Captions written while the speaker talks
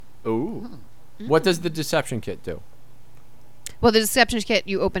Ooh. What does the deception kit do? Well, the deception kit,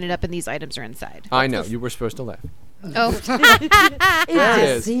 you open it up and these items are inside. I know. You were supposed to laugh. Oh. There it It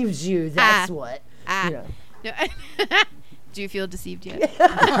is. deceives you. That's what. You know. No. Do you feel deceived yet? Hello.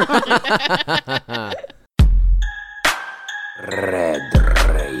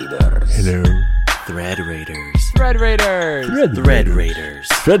 Thread Raiders. Thread Raiders. Thread Raiders. Thread Raiders.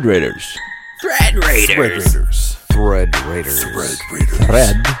 Thread Raiders. Thread Raiders. Thread Raiders.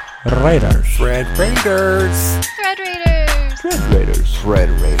 Thread Raiders. Thread Raiders. Thread Raiders. Thread Raiders. Thread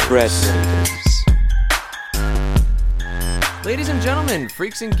Raiders. Ladies and gentlemen,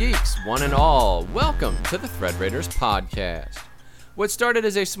 freaks and geeks, one and all, welcome to the Thread Raiders podcast. What started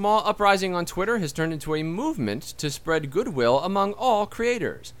as a small uprising on Twitter has turned into a movement to spread goodwill among all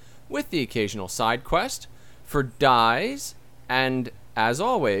creators, with the occasional side quest for dies and, as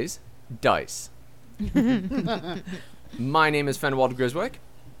always, dice. My name is Fenwald Griswick.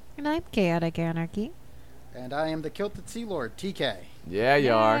 And I'm Chaotic Anarchy. And I am the Kilted Sea Lord, TK. Yeah,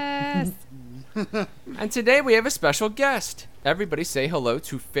 you are. Yes. And today we have a special guest. Everybody say hello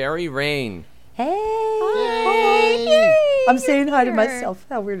to Fairy Rain. Hey. Yay! I'm saying hi to myself.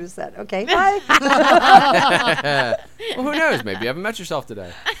 How weird is that? Okay. Hi. Well, who knows? Maybe you haven't met yourself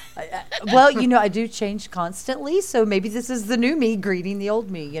today. Well, you know, I do change constantly, so maybe this is the new me greeting the old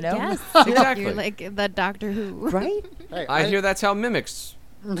me, you know? Yes. Exactly. You're like the Doctor Who. Right? Hey, I hear that's how mimics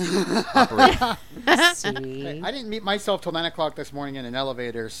operate. See? I didn't meet myself till 9 o'clock this morning in an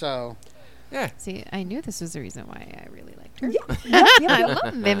elevator, so... Yeah. See, I knew this was the reason why I really liked her. Yep, I yep.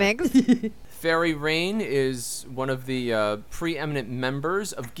 love mimics. Fairy Rain is one of the preeminent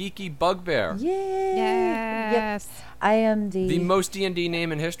members of Geeky Bugbear. Yay. Yes. Yep. I am The most D&D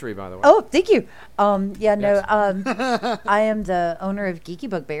name in history, by the way. Oh, thank you. I am the owner of Geeky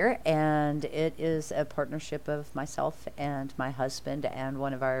Bugbear, and it is a partnership of myself and my husband and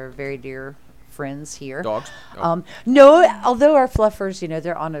one of our very dear friends here. Dogs? Oh. No, although our fluffers, you know,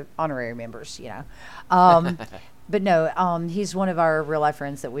 they're honorary members, you know. But no, he's one of our real life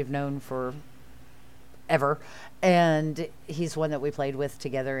friends that we've known for ever. And he's one that we played with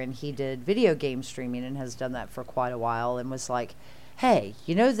together, and he did video game streaming and has done that for quite a while, and was like, hey,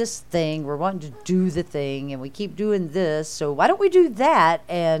 you know this thing, we're wanting to do the thing, and we keep doing this, so why don't we do that?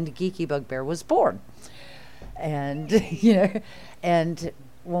 And Geeky Bugbear was born. And, you know, and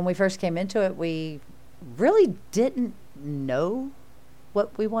when we first came into it, we really didn't know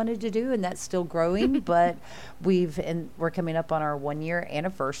what we wanted to do, and that's still growing. But we're coming up on our 1 year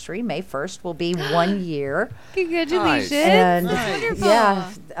anniversary. May 1st will be 1 year. Congratulations. And Nice. Wonderful.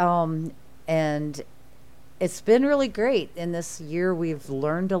 yeah, and it's been really great. In this year, we've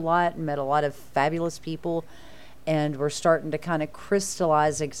learned a lot and met a lot of fabulous people, and we're starting to kind of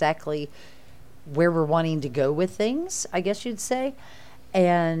crystallize exactly where we're wanting to go with things, I guess you'd say.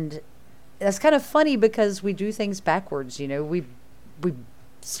 And that's kind of funny because we do things backwards. You know, we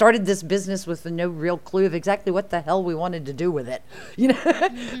started this business with no real clue of exactly what the hell we wanted to do with it, you know.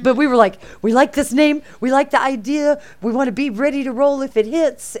 But we were like, we like this name, we like the idea, we want to be ready to roll if it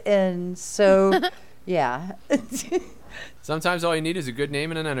hits, and so, yeah. Sometimes all you need is a good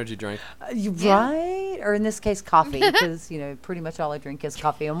name and an energy drink. Right? Or in this case, coffee, because, you know, pretty much all I drink is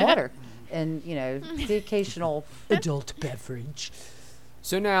coffee and water, and, you know, the occasional adult beverage.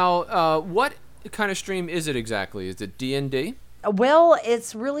 So now, what kind of stream is it exactly? Is it D&D? Well,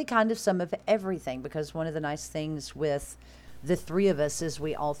 it's really kind of some of everything, because one of the nice things with the three of us is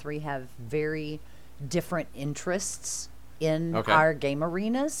we all three have very different interests in our game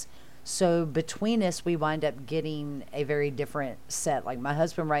arenas. So between us, we wind up getting a very different set. Like my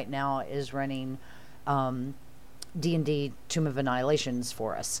husband right now is running D&D Tomb of Annihilations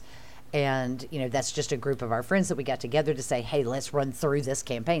for us. And, you know, that's just a group of our friends that we got together to say, hey, let's run through this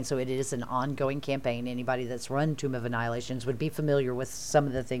campaign. So it is an ongoing campaign. Anybody that's run Tomb of Annihilations would be familiar with some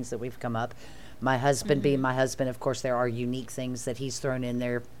of the things that we've come up. My husband being my husband, of course, there are unique things that he's thrown in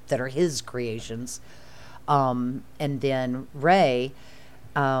there that are his creations. And then Ray,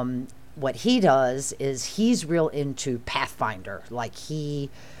 what he does is he's real into Pathfinder. Like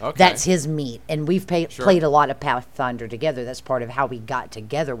that's his meat. And we've played a lot of Pathfinder together. That's part of how we got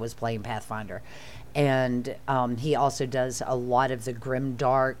together, was playing Pathfinder. And he also does a lot of the grim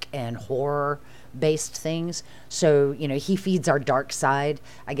dark and horror based things. So, you know, he feeds our dark side,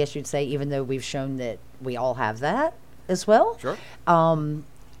 I guess you'd say, even though we've shown that we all have that as well. Sure.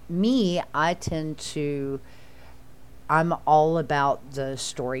 Me, I'm all about the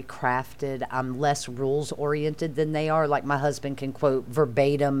story crafted. I'm less rules oriented than they are. Like my husband can quote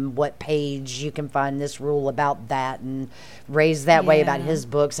verbatim what page you can find this rule about that, and Ray's that way about his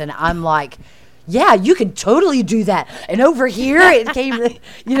books. And I'm like, yeah, you can totally do that. And over here, it came,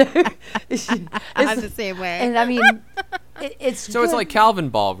 you know. I'm the same way. And I mean, it's So it's good. like Calvin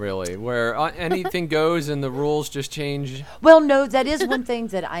Ball, really, where anything goes and the rules just change. Well, no, that is one thing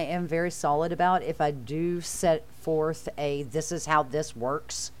that I am very solid about. If I do set forth this is how this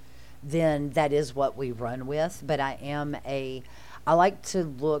works, then that is what we run with. But I like to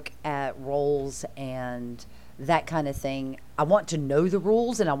look at roles and that kind of thing. I want to know the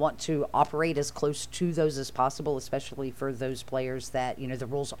rules and I want to operate as close to those as possible, especially for those players that, you know, the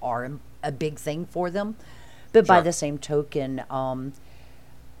rules are a big thing for them. But by Sure. the same token,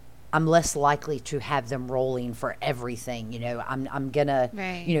 I'm less likely to have them rolling for everything. You know, I'm gonna,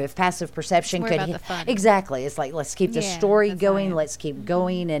 Right. you know, if passive perception more could about hit, the fun. exactly. It's like, let's keep the Yeah, story that's how I going. am. Let's keep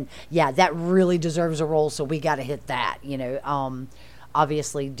going. And yeah, that really deserves a roll. So we got to hit that, you know.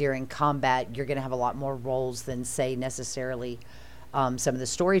 Obviously during combat, you're going to have a lot more rolls than say necessarily, some of the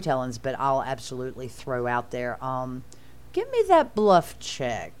storytellings, but I'll absolutely throw out there, give me that bluff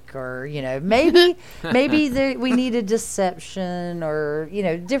check, or, you know, maybe we need a deception, or, you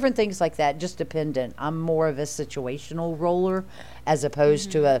know, different things like that, just dependent. I'm more of a situational roller as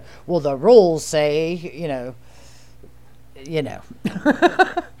opposed to the rules say, you know.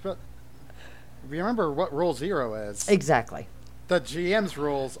 But remember what rule 0 is. Exactly. The GM's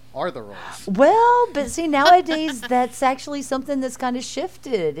rules are the rules. Well, but see, nowadays that's actually something that's kind of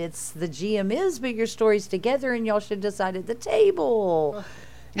shifted. It's the GM is, but your story's together, and y'all should decide at the table.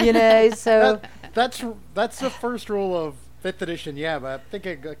 You know, so That's the first rule of 5th edition, yeah, but I'm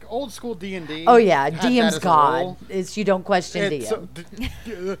thinking like old school D&D. oh yeah, had that DM's as a God. rule. It's you don't question DM.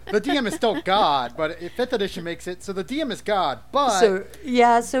 It's, the DM is still God, but 5th edition makes it so the DM is God. But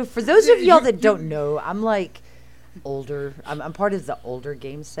So for those of y'all you- that don't know, I'm like older. I'm part of the older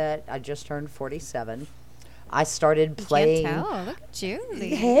game set. I just turned 47. I started playing. Can't tell. Look at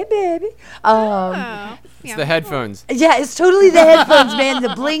Julie. Hey, baby. Oh, It's the headphones. Yeah, it's totally the headphones, man. The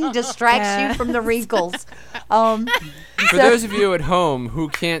bling distracts you from the wrinkles. For those of you at home who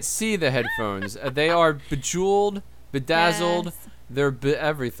can't see the headphones, they are bejeweled, bedazzled. Yes. They're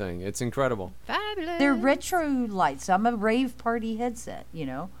everything. It's incredible. Fabulous. They're retro lights. I'm a rave party headset, you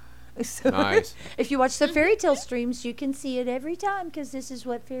know. So Nice. if you watch the fairy tale streams, you can see it every time because this is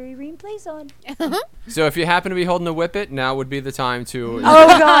what Fairy Ream plays on. So if you happen to be holding a whippet, now would be the time to. Oh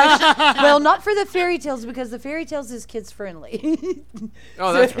gosh. Well, not for the fairy tales because the fairy tales is kids friendly.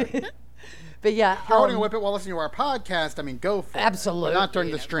 Oh, that's right. But yeah, if you're holding a whippet while listening to our podcast, I mean, go for absolutely. it. But not during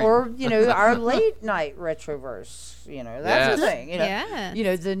the stream. Or, you know, our late night retroverse. You know, that's the Yes. thing. You know, Yes. you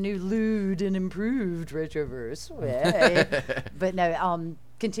know, the new lewd and improved retroverse. Hey. But no,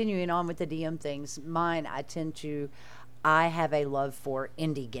 continuing on with the DM things, I have a love for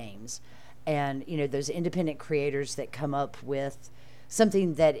indie games. And, you know, those independent creators that come up with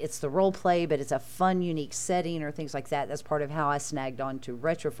something that it's the role play, but it's a fun, unique setting or things like that. That's part of how I snagged on to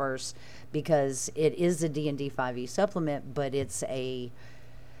Retroverse because it is a D&D 5e supplement, but it's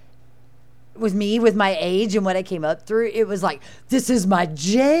with me, with my age and what I came up through, it was like, this is my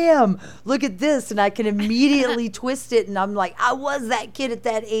jam. Look at this. And I can immediately twist it. And I'm like, I was that kid at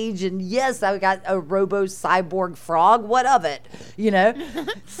that age. And yes, I got a robo cyborg frog. What of it? You know?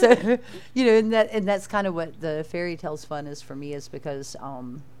 So, you know, and that's kind of what the fairy tales fun is for me, is because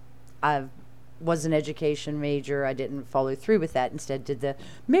I was an education major. I didn't follow through with that. Instead did the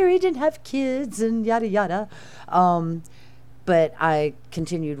married and have kids and yada, yada. But I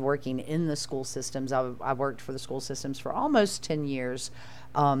continued working in the school systems. I worked for the school systems for almost 10 years,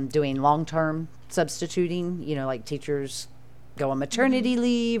 doing long-term substituting, you know, like teachers go on maternity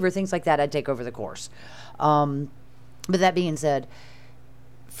leave or things like that. I'd take over the course. But that being said,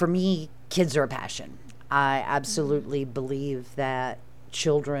 for me, kids are a passion. I absolutely believe that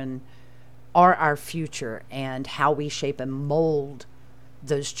children are our future, and how we shape and mold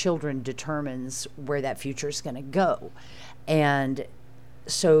those children determines where that future is going to go. And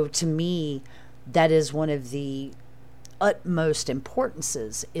so to me, that is one of the utmost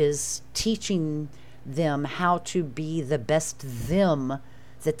importances, is teaching them how to be the best them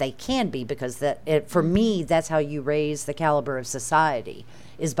that they can be, because for me, that's how you raise the caliber of society,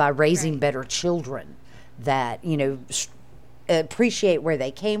 is by raising better children that, you know, appreciate where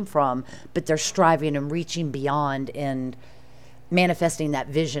they came from, but they're striving and reaching beyond and manifesting that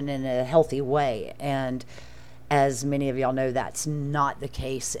vision in a healthy way. And as many of y'all know, that's not the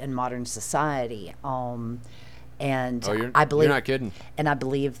case in modern society. And I believe, you're not kidding. And I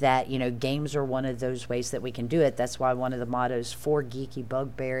believe that, you know, games are one of those ways that we can do it. That's why one of the mottos for Geeky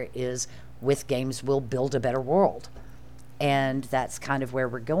Bugbear is, with games, we'll build a better world. And that's kind of where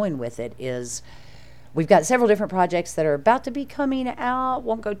we're going with it, is we've got several different projects that are about to be coming out.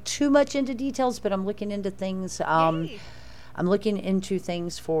 Won't go too much into details, but I'm looking into things. I'm looking into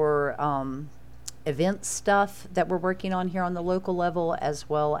things for event stuff that we're working on here on the local level, as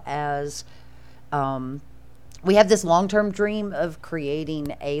well as we have this long-term dream of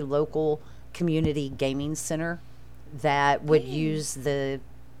creating a local community gaming center that would use the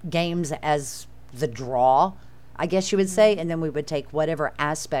games as the draw, I guess you would say, and then we would take whatever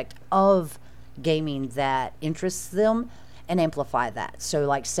aspect of gaming that interests them and amplify that. So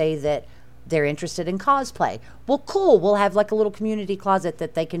like say that they're interested in cosplay. Well, cool. We'll have like a little community closet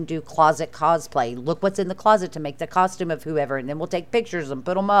that they can do closet cosplay. Look what's in the closet to make the costume of whoever, and then we'll take pictures and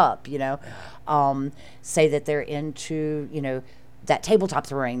put them up, you know. Say that they're into, you know, that tabletop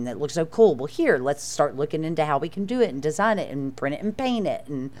terrain that looks so cool. Well, here, let's start looking into how we can do it and design it and print it and paint it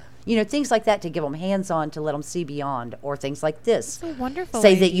and, you know, things like that to give them hands-on, to let them see beyond, or things like this. That's a wonderful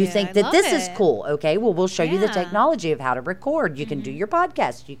Say that you idea. think I that love this is it. cool. Okay, well, we'll show you the Yeah. technology of how to record. You can do your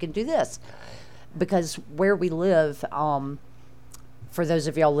podcast. You can do this. Because where we live, for those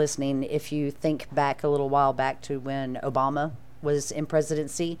of y'all listening, if you think back a little while back to when Obama was in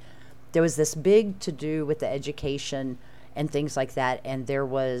presidency, there was this big to-do with the education and things like that, and there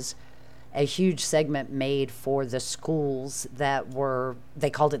was a huge segment made for the schools that were, they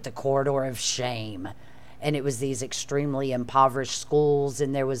called it the corridor of shame. And it was these extremely impoverished schools,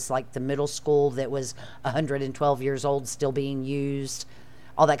 and there was like the middle school that was 112 years old still being used,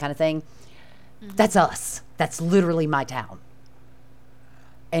 all that kind of thing. That's us. That's literally my town.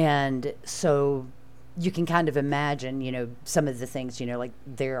 And so you can kind of imagine, you know, some of the things, you know, like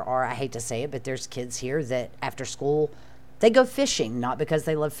there are, I hate to say it, but there's kids here that after school, they go fishing, not because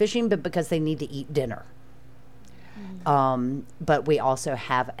they love fishing, but because they need to eat dinner. But we also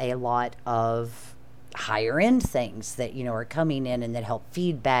have a lot of higher end things that, you know, are coming in and that help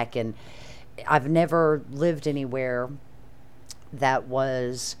feedback. And I've never lived anywhere that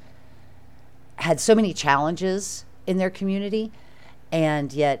had so many challenges in their community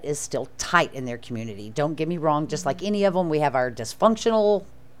and yet is still tight in their community. Don't get me wrong, just like any of them, we have our dysfunctional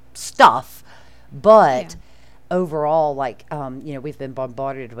stuff, but overall, like, you know, we've been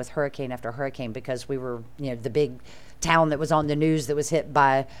bombarded with hurricane after hurricane because we were, you know, the big town that was on the news that was hit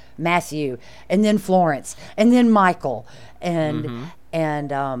by Matthew, and then Florence, and then Michael, and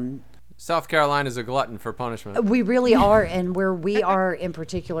South Carolina's a glutton for punishment. we really are, and where we are in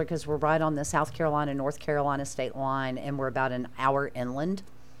particular, because we're right on the South Carolina, North Carolina state line, and we're about an hour inland.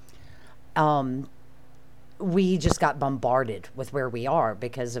 We just got bombarded with where we are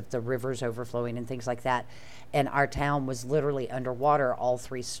because of the rivers overflowing and things like that. And our town was literally underwater all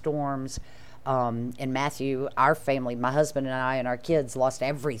three storms. And Matthew, our family, my husband and I and our kids lost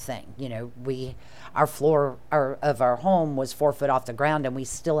everything. You know, our floor of our home was 4 foot off the ground, and we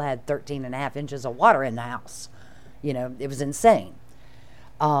still had 13 and a half inches of water in the house. You know, it was insane.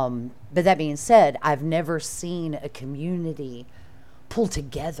 But that being said, I've never seen a community pull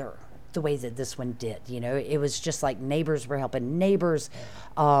together the way that this one did. You know, it was just like neighbors were helping neighbors.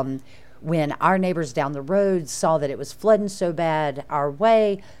 When our neighbors down the road saw that it was flooding so bad our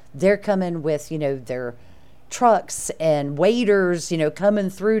way, they're coming with, you know, their trucks and waiters, you know,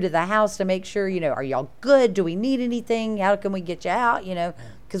 coming through to the house to make sure, you know, are y'all good? Do we need anything? How can we get you out? You know,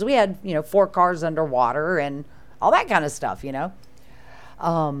 because we had, you know, 4 cars underwater and all that kind of stuff, you know.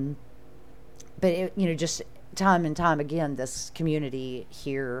 But, it, you know, just time and time again, this community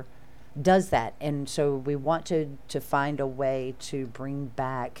here does that. And so we want to find a way to bring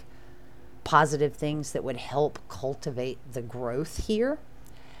back positive things that would help cultivate the growth here.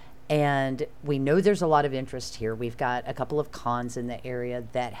 And we know there's a lot of interest here. We've got a couple of cons in the area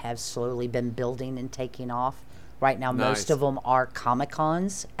that have slowly been building and taking off. Right now, most of them are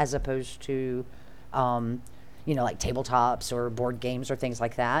Comic-Cons as opposed to, you know, like tabletops or board games or things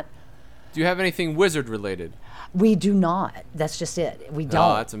like that. Do you have anything wizard related? We do not. That's just it. We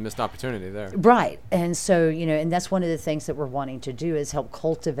don't. Oh, that's a missed opportunity there. Right. And so, you know, and that's one of the things that we're wanting to do is help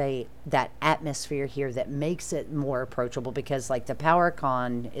cultivate that atmosphere here that makes it more approachable, because like the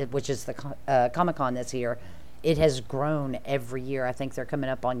PowerCon, which is the Comic-Con that's here, it has grown every year. I think they're coming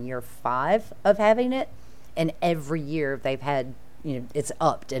up on year 5 of having it. And every year they've had, you know, it's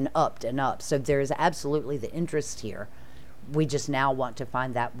upped and upped and up. So there is absolutely the interest here. We just now want to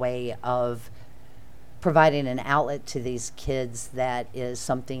find that way of providing an outlet to these kids that is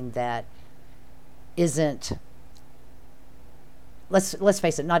something that isn't, let's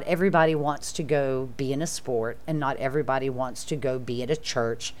face it, not everybody wants to go be in a sport, and not everybody wants to go be at a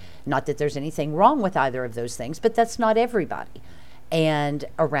church. Not that there's anything wrong with either of those things, but that's not everybody. And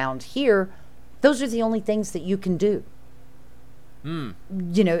around here, those are the only things that you can do.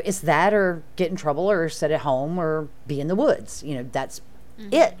 You know, it's that or get in trouble or sit at home or be in the woods. You know, that's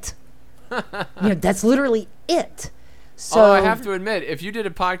it. You know, that's literally it. So Although I have to admit, if you did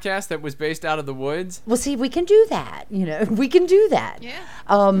a podcast that was based out of the woods, well, see, we can do that. You know, we can do that.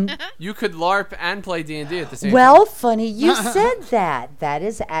 Yeah. you could LARP and play D&D at the same time. Well, funny you said that. That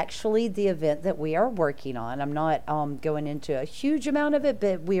is actually the event that we are working on. I'm not going into a huge amount of it,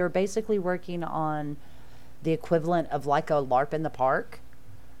 but we are basically working on the equivalent of like a LARP in the park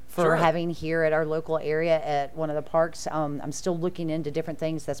for Sure. having here at our local area at one of the parks. I'm still looking into different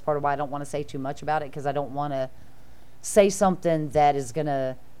things. That's part of why I don't want to say too much about it, because I don't want to say something that is going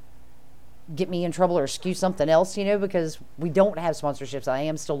to get me in trouble or skew something else, you know, because we don't have sponsorships. I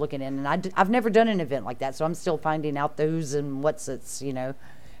am still looking in, and I've never done an event like that, so I'm still finding out the who's and what's it's, you know,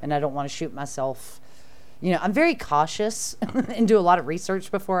 and I don't want to shoot myself. You know, I'm very cautious and do a lot of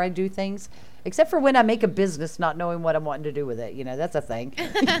research before I do things, except for when I make a business not knowing what I'm wanting to do with it. You know, that's a thing.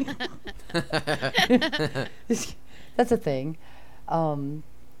 That's a thing.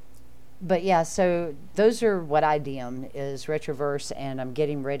 But yeah, so those are what I DM is Retroverse, and I'm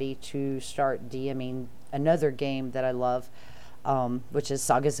getting ready to start DMing another game that I love, which is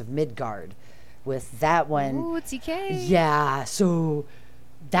Sagas of Midgard. With that one, Ooh, TK. yeah, so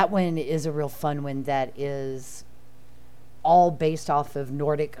that one is a real fun one that is all based off of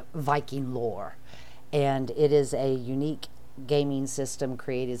Nordic Viking lore, and it is a unique gaming system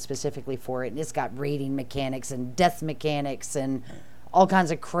created specifically for it, and it's got raiding mechanics and death mechanics and all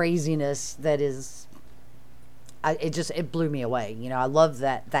kinds of craziness that is it blew me away. You know, I love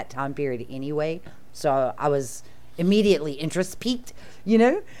that time period anyway, so I was immediately interest peaked, you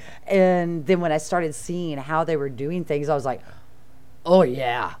know. And then when I started seeing how they were doing things, I was like, oh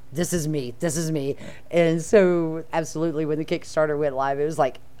yeah, this is me. And so absolutely, when the Kickstarter went live, it was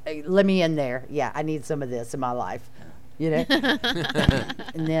like, hey, let me in there. Yeah, I need some of this in my life, you know.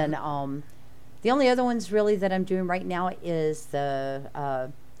 And then the only other ones really that I'm doing right now is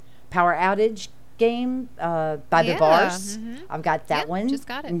the Power Outage game by the Yeah, Bars. I've got that Yep, one. just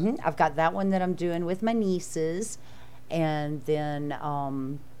got it. I've got that one that I'm doing with my nieces. And then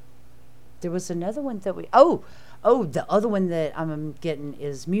there was another one that the other one that I'm getting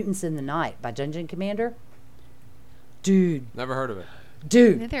is Mutants in the Night by Dungeon Commander. Dude, Never heard of it.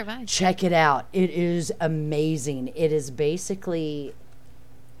 Neither have I. check it out. It is amazing. It is basically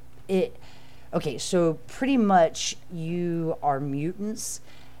it. Okay, so pretty much you are mutants,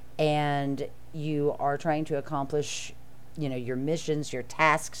 and you are trying to accomplish, you know, your missions, your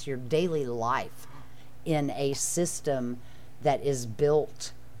tasks, your daily life in a system that is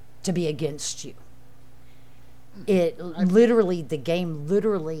built to be against you. The game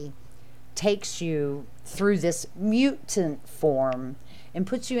literally takes you through this mutant form and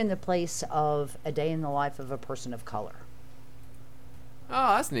puts you in the place of a day in the life of a person of color.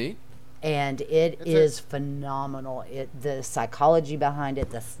 Oh, that's neat. And it is phenomenal. The psychology behind it,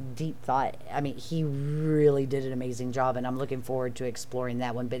 the deep thought. I mean, he really did an amazing job, and I'm looking forward to exploring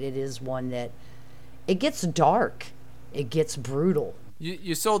that one. But it is one that it gets dark, it gets brutal,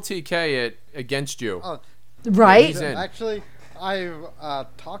 You sold TK it against you. Oh, right? He's in. actually,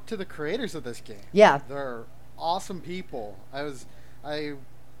 I've talked to the creators of this game. Yeah. They're awesome people. That's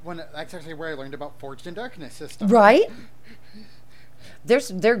actually where I learned about Forged in Darkness system. Right?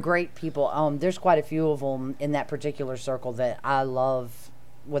 They're great people. There's quite a few of them in that particular circle that I love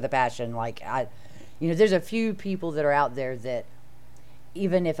with a passion. Like there's a few people that are out there that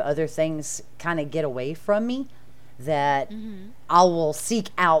even if other things kind of get away from me, that I will seek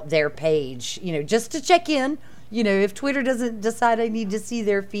out their page, just to check in. If Twitter doesn't decide I need to see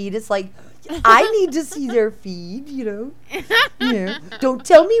their feed, it's like, I need to see their feed, Don't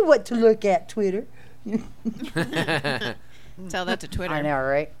tell me what to look at, Twitter. Tell that to Twitter. I know,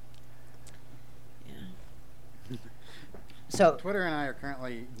 right? So Twitter and I are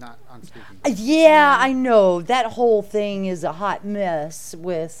currently not on speaking. yeah, I know. That whole thing is a hot mess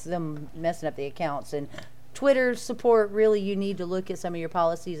with them messing up the accounts. And Twitter support, really, you need to look at some of your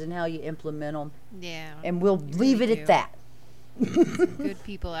policies and how you implement them. Yeah. And we'll leave it do. at that. Good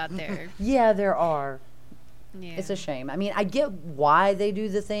people out there. Yeah, there are. Yeah. It's a shame. I mean, I get why they do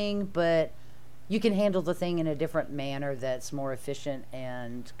the thing, but you can handle the thing in a different manner that's more efficient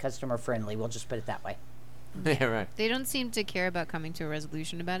and customer friendly. We'll just put it that way. Yeah, right. They don't seem to care about coming to a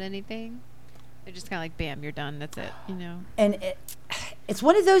resolution about anything. They're just kind of like, bam, you're done. That's it. And it's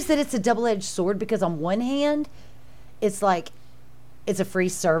one of those that it's a double-edged sword, because on one hand, it's like it's a free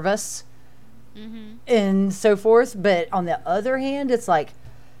service and so forth. But on the other hand, it's like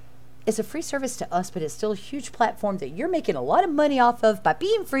it's a free service to us, but it's still a huge platform that you're making a lot of money off of by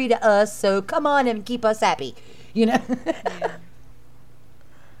being free to us. So come on and keep us happy, Yeah.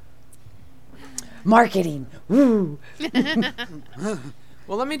 Marketing. Woo.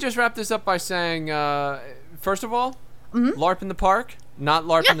 Well, let me just wrap this up by saying, first of all, Mm-hmm. LARP in the park, not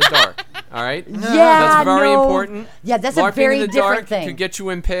LARP in the dark. All right? Yeah, That's very no. important. Yeah, that's LARPing a very in the different dark thing. could get you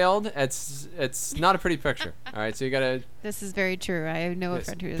impaled. It's not a pretty picture. All right, so you got to This is very true. I know a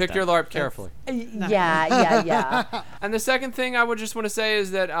friend who is pick your LARP carefully. Yeah. And the second thing I would just want to say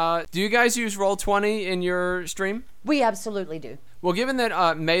is that, do you guys use Roll20 in your stream? We absolutely do. Well, given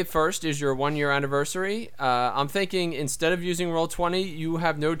that May 1st is your 1 year anniversary, I'm thinking instead of using Roll20, you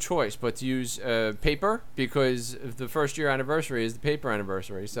have no choice but to use paper, because the first year anniversary is the paper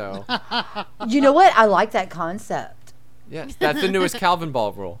anniversary. So, You know what? I like that concept. yes, that's the newest Calvin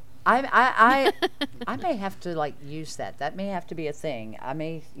Ball rule. I may have to use that. That may have to be a thing. I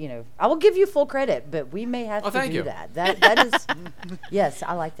may, I will give you full credit, but we may have to thank do you. that. That is, yes,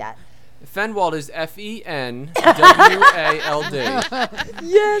 I like that. Fenwald is Fenwald.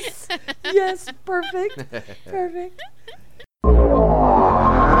 Yes, perfect.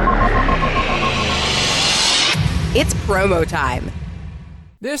 It's promo time.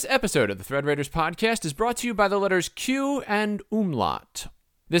 This episode of the Thread Raiders podcast is brought to you by the letters Q and umlaut.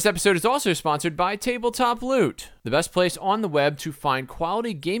 This episode is also sponsored by Tabletop Loot, the best place on the web to find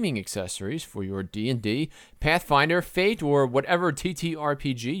quality gaming accessories for your D&D, Pathfinder, Fate, or whatever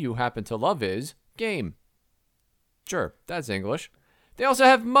TTRPG you happen to love is game. Sure, that's English. They also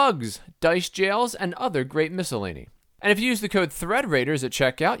have mugs, dice jails, and other great miscellany. And if you use the code ThreadRaiders at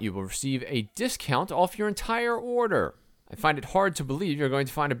checkout, you will receive a discount off your entire order. I find it hard to believe you're going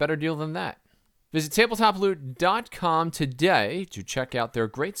to find a better deal than that. Visit tabletoploot.com today to check out their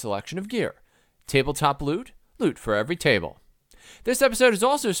great selection of gear. Tabletop Loot, loot for every table. This episode is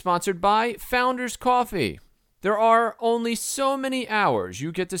also sponsored by Founders Coffee. There are only so many hours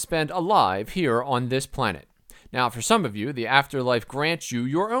you get to spend alive here on this planet. Now, for some of you, the afterlife grants you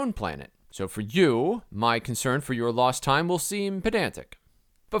your own planet. So for you, my concern for your lost time will seem pedantic.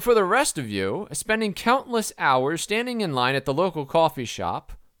 But for the rest of you, spending countless hours standing in line at the local coffee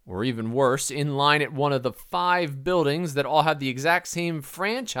shop, or even worse, in line at one of the 5 buildings that all have the exact same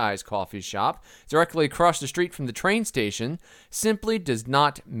franchise coffee shop directly across the street from the train station, simply does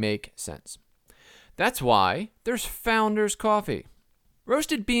not make sense. That's why there's Founders Coffee.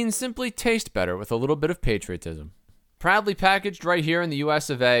 Roasted beans simply taste better with a little bit of patriotism. Proudly packaged right here in the US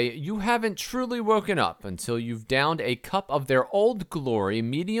of A, you haven't truly woken up until you've downed a cup of their Old Glory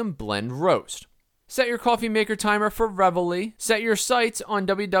medium blend roast. Set your coffee maker timer for Reveille, set your sights on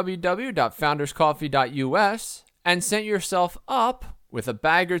www.founderscoffee.us, and set yourself up with a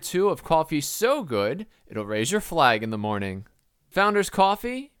bag or two of coffee so good, it'll raise your flag in the morning. Founders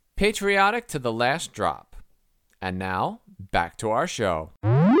Coffee, patriotic to the last drop. And now, back to our show.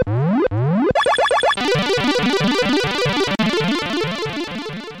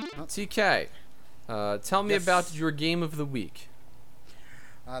 TK, tell me Yes. about your game of the week.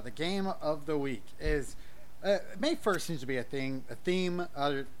 The game of the week is May 1st seems to be a theme.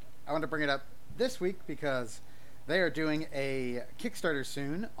 I want to bring it up this week because they are doing a Kickstarter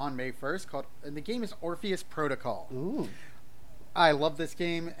soon on May 1st and the game is Orpheus Protocol. Ooh. I love this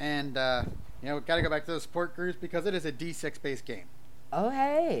game, and got to go back to the support groups because it is a D6 based game. Oh,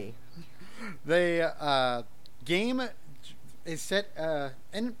 hey. The game is set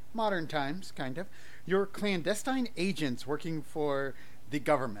in modern times, kind of. You're clandestine agents working for the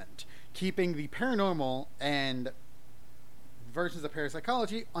government, keeping the paranormal and versions of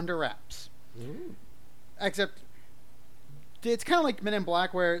parapsychology under wraps. Ooh. Except it's kind of like Men in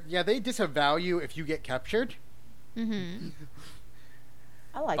Black, where they disavow you if you get captured. Mm-hmm.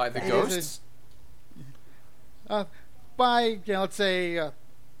 I like By the that. ghosts? By let's say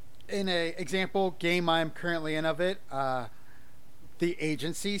in a example game I'm currently in of it, the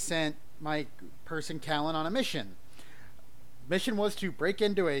agency sent my person Callan on a mission. Mission was to break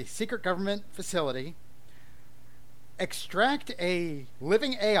into a secret government facility, extract a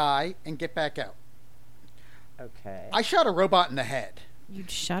living AI, and get back out. Okay. I shot a robot in the head. You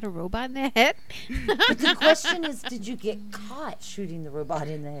shot a robot in the head? But the question is, did you get caught shooting the robot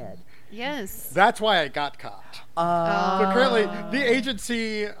in the head? Yes. That's why I got caught. So currently, the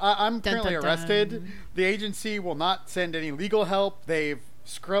agency, I'm Dun, currently dun, arrested. dun. The agency will not send any legal help. They've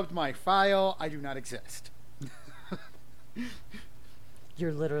scrubbed my file. I do not exist.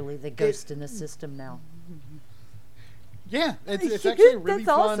 You're literally the ghost in the system now. Yeah, it's actually really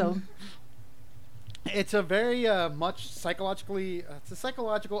That's fun. awesome. It's a very much psychologically, it's a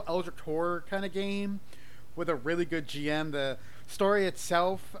psychological Eldritch horror kind of game with a really good GM. The story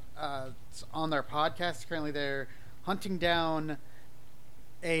itself, it's on their podcast. Currently, they're hunting down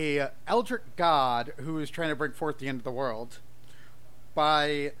a Eldritch god who is trying to bring forth the end of the world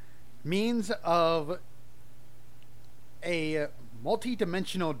by means of a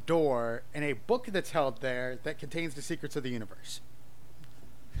multi-dimensional door in a book that's held there that contains the secrets of the universe.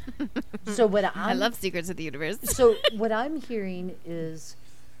 So what I love Secrets of the Universe. So what I'm hearing is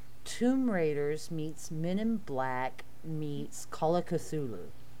Tomb Raiders meets Men in Black meets Call of Cthulhu.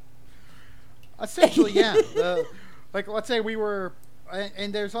 Essentially, yeah. Like, let's say we were,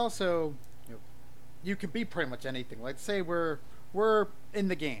 and there's also, you can be pretty much anything. Let's say we're in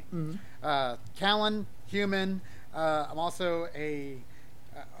the game. Callan, human. I'm also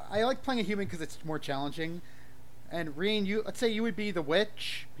I like playing a human because it's more challenging. And Reen, let's say you would be the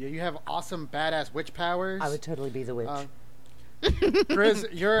witch. You have awesome, badass witch powers. I would totally be the witch. Grizz,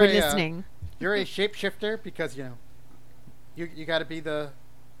 you're We're listening. You're a shapeshifter because you got to be the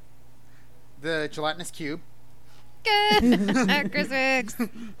gelatinous cube. Good. Christmas.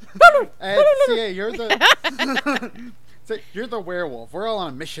 And so, yeah, you're the werewolf. We're all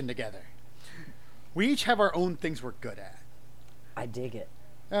on a mission together. We each have our own things we're good at. I dig it.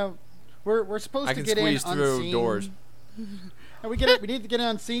 We're supposed I to can get in squeeze through unseen. doors. And we need to get in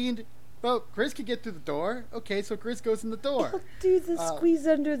unseen. Well, Grizz can get through the door. Okay, so Grizz goes in the door. Do the squeeze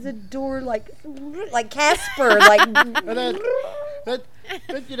under the door like Casper, like. And then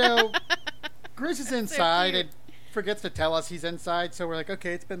Grizz is inside and forgets to tell us he's inside. So we're like,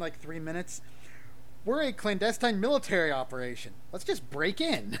 okay, it's been like 3 minutes. We're a clandestine military operation. Let's just break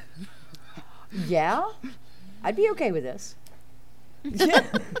in. Yeah, I'd be okay with this. It's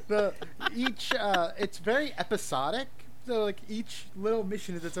very episodic. So like each little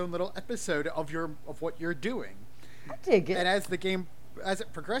mission is its own little episode of what you're doing. I dig it. And as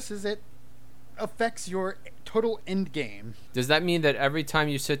it progresses, it affects your total end game. Does that mean that every time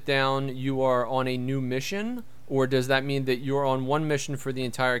you sit down, you are on a new mission, or does that mean that you're on one mission for the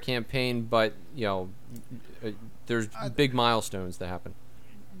entire campaign, but there's big milestones that happen?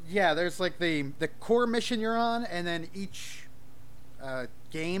 Yeah, there's like the core mission you're on, and then each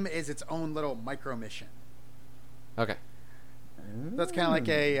game is its own little micro mission. Okay. That's kind of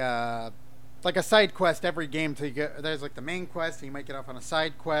like a side quest every game. There's like the main quest, and you might get off on a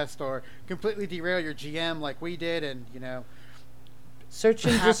side quest or completely derail your GM like we did, and search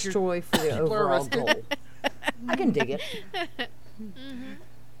and destroy for the overall goal. I can dig it.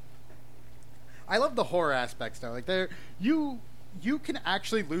 I love the horror aspects though. Like you can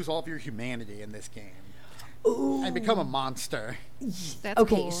actually lose all of your humanity in this game. Ooh. And become a monster. That's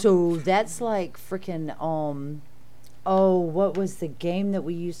okay, cool. so that's like freaking what was the game that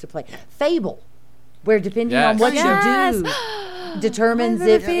we used to play? Fable, where depending on what you do determines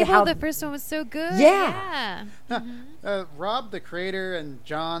Fable, the first one was so good. Yeah. Rob, the creator, and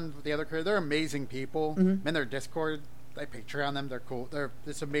John, the other creator, they're amazing people. In their Discord, I Patreon them. They're cool. They're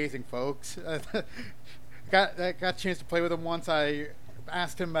just amazing folks. Got a chance to play with him once. I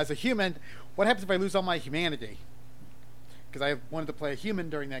asked him as a human, what happens if I lose all my humanity? Because I wanted to play a human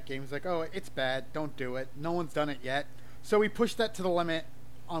during that game. He's like, oh, it's bad. Don't do it. No one's done it yet. So we pushed that to the limit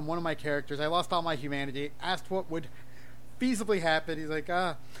on one of my characters. I lost all my humanity. Asked what would feasibly happen. He's like,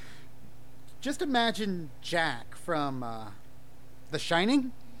 just imagine Jack from The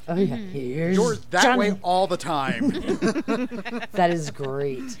Shining. Oh, yeah. Here's You're that Johnny. way all the time. That is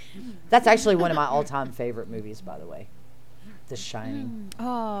great. That's actually one of my all-time favorite movies, by the way. The Shining.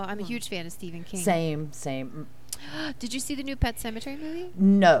 Oh, I'm a huge fan of Stephen King. Same. Did you see the new Pet Sematary movie?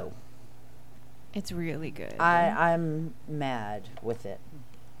 No. It's really good. I'm mad with it.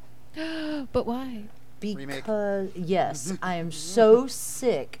 But why? Because, yes, I am so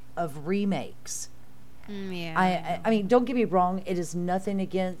sick of remakes. Yeah. I mean, don't get me wrong. It is nothing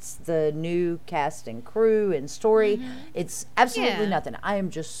against the new cast and crew and story. It's absolutely nothing. I am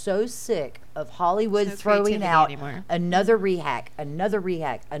just so sick of Hollywood No throwing creativity out anymore. another rehack.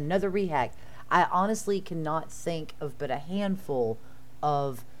 I honestly cannot think of but a handful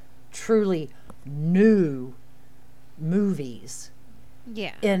of truly new movies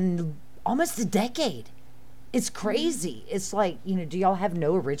Yeah. in almost a decade. It's crazy. It's like, do y'all have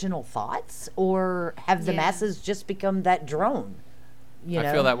no original thoughts, or have the masses just become that drone? I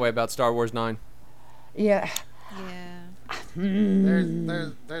feel that way about Star Wars 9. Yeah. Yeah.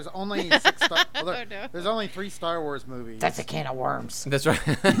 There's only 6 there's only 3 Star Wars movies. That's a can of worms. That's right.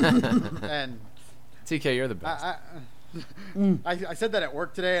 And TK, you're the best. I said that at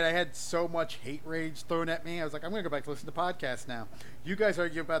work today, and I had so much hate rage thrown at me. I was like, I'm going to go back to listen to podcasts now. You guys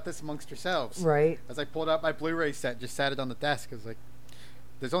argue about this amongst yourselves. Right. As I pulled out my Blu-ray set, just sat it on the desk. I was like,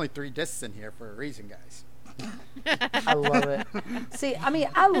 there's only 3 discs in here for a reason, guys. I love it. See, I mean,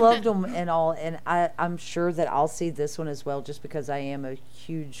 I loved them and all, and I'm sure that I'll see this one as well, just because I am a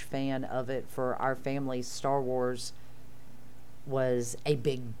huge fan of it for our family. Star Wars was a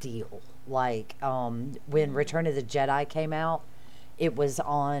big deal. Like when Return of the Jedi came out, it was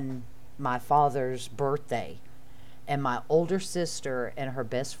on my father's birthday, and my older sister and her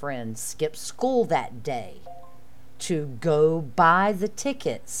best friend skipped school that day to go buy the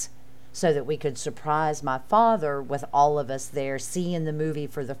tickets so that we could surprise my father with all of us there seeing the movie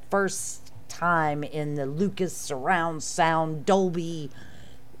for the first time in the Lucas surround sound Dolby,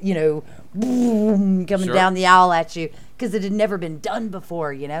 boom, coming Sure. down the aisle at you, because it had never been done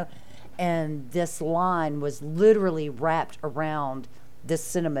before, And this line was literally wrapped around this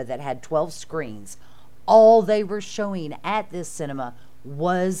cinema that had 12 screens. All they were showing at this cinema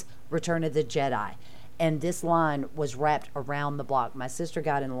was Return of the Jedi. And this line was wrapped around the block. My sister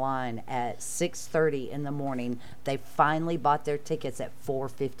got in line at 6:30 in the morning. They finally bought their tickets at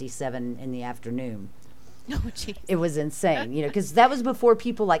 4:57 in the afternoon. Oh, jeez. It was insane, because that was before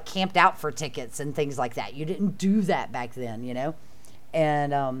people like camped out for tickets and things like that. You didn't do that back then,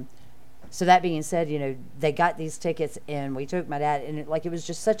 And so that being said, they got these tickets and we took my dad, and it was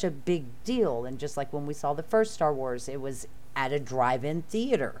just such a big deal. And just like when we saw the first Star Wars, it was at a drive-in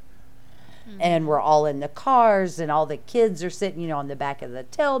theater. And we're all in the cars, and all the kids are sitting, on the back of the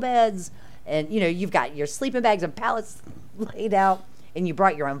tail beds. And, you've got your sleeping bags and pallets laid out, and you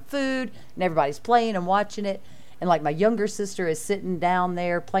brought your own food, and everybody's playing and watching it. And, like, my younger sister is sitting down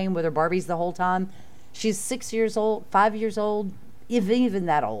there playing with her Barbies the whole time. She's 6 years old, 5 years old, even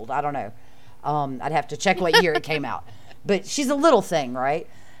that old. I don't know. I'd have to check what year it came out. But she's a little thing, right?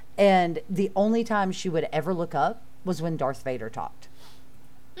 And the only time she would ever look up was when Darth Vader talked.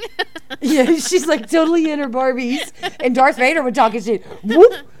 Yeah, she's like totally in her Barbies, and Darth Vader would talk, and she'd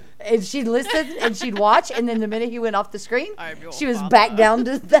whoop, and she'd listen and she'd watch, and then the minute he went off the screen, she was back down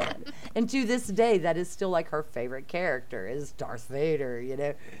to that. And to this day, that is still like her favorite character is Darth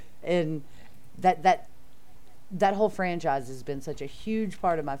Vader, and that whole franchise has been such a huge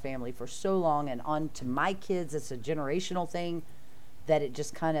part of my family for so long, and on to my kids, it's a generational thing that it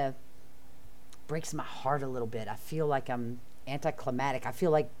just kind of breaks my heart a little bit. I feel like I'm anticlimactic. I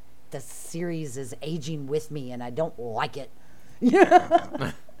feel like the series is aging with me, and I don't like it.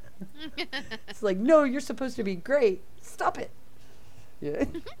 It's like, no, you're supposed to be great. Stop it. Yeah.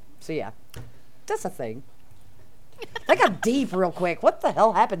 So yeah, that's a thing. That got deep real quick. What the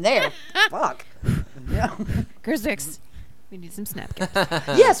hell happened there? Fuck. Yeah. Gersix, we need some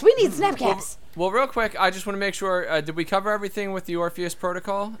snapcaps. Yes, we need snapcaps. Well, real quick, I just want to make sure, did we cover everything with the Orpheus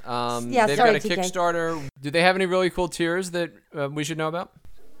Protocol? Yeah, they've sorry, got a TK. Kickstarter. Do they have any really cool tiers that we should know about?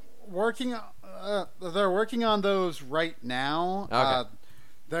 They're working on those right now. Okay.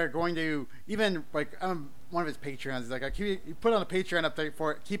 They're going to even one of his Patreons is like, you put on a Patreon update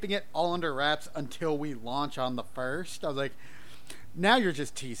for it, keeping it all under wraps until we launch on the 1st. I was like, now you're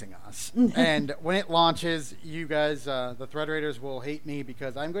just teasing us. And when it launches, you guys, the Thread Raiders, will hate me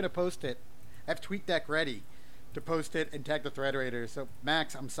because I'm going to post it. I have TweetDeck ready to post it and tag the Thread Raiders. So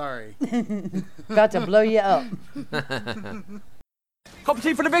Max, I'm sorry. About to blow you up. Cup of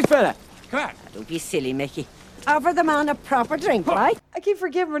tea for the big fella. Come on. Don't be silly, Mickey. Offer the man a proper drink, right? I keep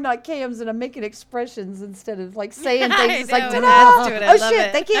forgetting we're not cams and I'm making expressions instead of like saying I things. It's like, know, ta-da! that's to it. I Oh love shit,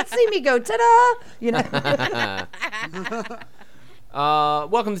 it. they can't see me go, ta-da!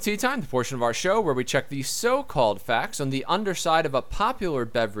 Welcome to Tea Time, the portion of our show where we check the so-called facts on the underside of a popular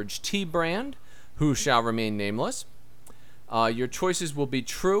beverage tea brand, who shall remain nameless. Your choices will be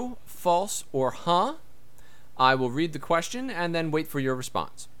true, false, or huh. I will read the question and then wait for your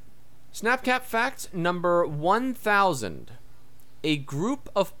response. Snapcap fact number 1000. A group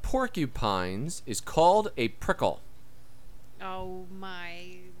of porcupines is called a prickle. Oh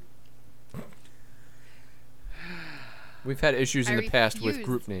my! We've had issues in I the past with refuse.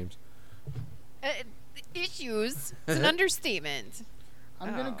 group names. Issues. It's an understatement.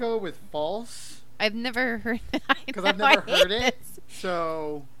 I'm going to go with false I've never heard. because I've never heard it.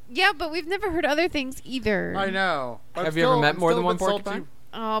 So Yeah, but we've never heard other things either. I know. But Have you ever met more than one salty. porcupine?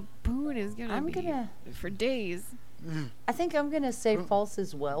 Oh, Boone is gonna I'm be gonna- for days. I think I'm going to say false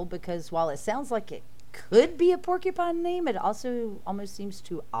as well, because while it sounds like it could be a porcupine name, it also almost seems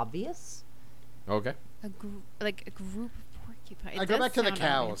too obvious. Okay. A group of porcupines. I go back to the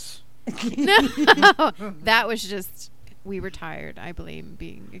cows. No, that was just we were tired. I blame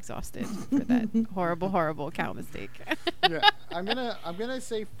being exhausted for that horrible, horrible cow mistake. Yeah, I'm gonna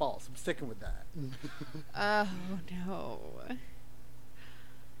say false. I'm sticking with that. Oh no!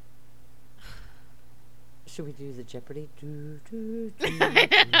 Should we do the Jeopardy? Do, do, do,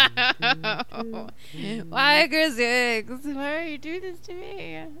 Why, Gersix? Why are you doing this to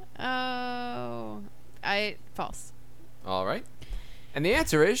me? Oh, false. All right. And the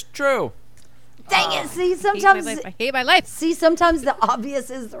answer is true. Dang it! See, I sometimes hate my life. sometimes the obvious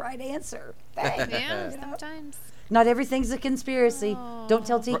is the right answer. Dang. Yeah, sometimes. Not everything's a conspiracy. Don't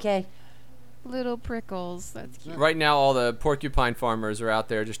tell TK. Little prickles. That's cute. Right now, all the porcupine farmers are out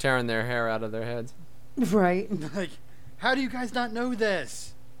there just tearing their hair out of their heads. Right. Like, how do you guys not know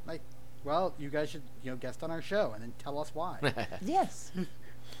this? Like, well, you guys should, guest on our show and then tell us why. Yes.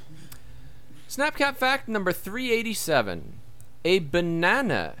 Snapcap fact number 387. A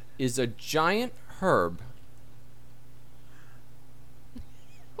banana is a giant herb.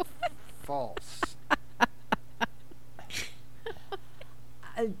 False.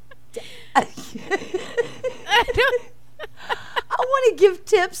 I want to give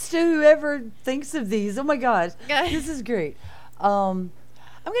tips to whoever thinks of these. Oh my gosh, this is great. I'm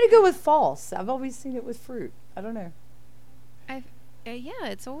gonna go with false. I've always seen it with fruit. I don't know. Yeah,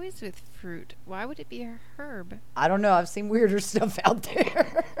 it's always with fruit. Why would it be a herb? I don't know. I've seen weirder stuff out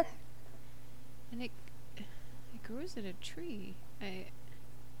there. And it grows in a tree.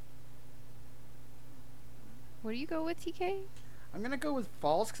 What do you go with, TK? I'm gonna go with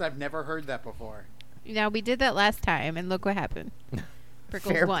false because I've never heard that before. Now, we did that last time, and look what happened.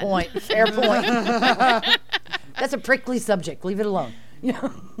 Prickles Fair won. point. Fair point. That's a prickly subject. Leave it alone.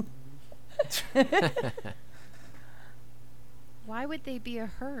 Why would they be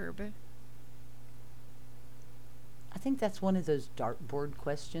a herb? I think that's one of those dartboard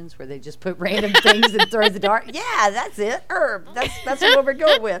questions where they just put random things and throw the dart. Yeah, that's it. Herb. That's what we're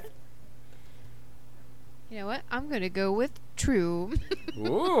going with. You know what? I'm going to go with true.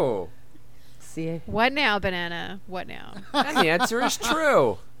 Ooh. See, What now, banana? What now? And the answer is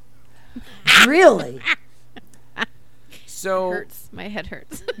true. really? So, Hurts. My head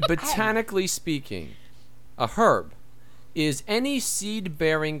hurts. botanically speaking, a herb is any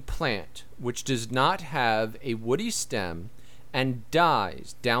seed-bearing plant which does not have a woody stem and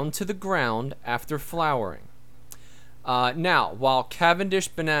dies down to the ground after flowering. Now, while Cavendish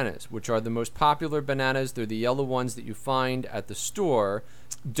bananas, which are the most popular bananas, they're the yellow ones that you find at the store,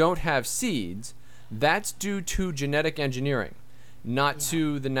 don't have seeds, that's due to genetic engineering, not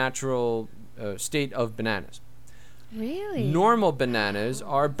to the natural state of bananas. Really? Normal bananas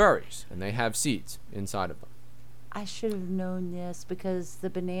are berries, and they have seeds inside of them. I should have known this because the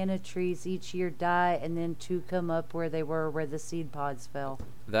banana trees each year die and then two come up where they were where the seed pods fell.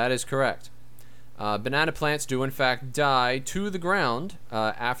 That is correct. Banana plants do, in fact, die to the ground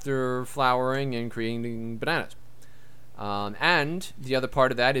after flowering and creating bananas. And the other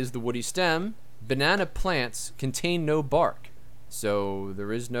part of that is the woody stem. Banana plants contain no bark, so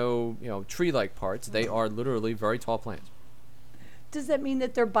there is no tree-like parts. They are literally very tall plants. Does that mean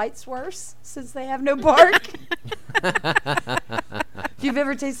that their bite's worse since they have no bark? If you've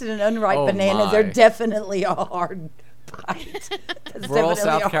ever tasted an unripe Oh, banana, my. they're definitely a hard bite. That's Rural definitely a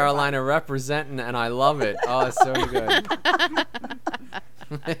South hard Carolina representing, and I love it. Oh, it's so good.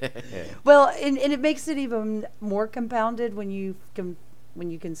 bite. Well, and it makes it even more compounded when you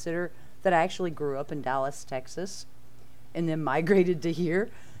consider that I actually grew up in Dallas, Texas, and then migrated to here.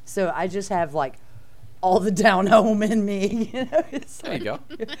 So I just have like all the down home in me. There you go.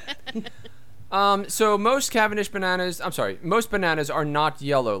 So most most bananas are not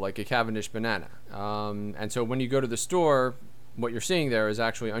yellow like a Cavendish banana. And so when you go to the store, what you're seeing there is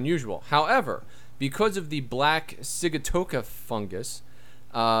actually unusual. However, because of the black Sigatoka fungus,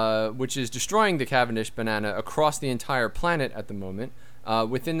 which is destroying the Cavendish banana across the entire planet at the moment,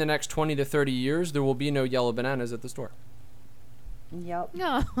 within the next 20 to 30 years, there will be no yellow bananas at the store. Yep.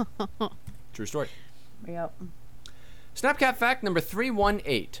 No. True story. Yep. Snapcap fact number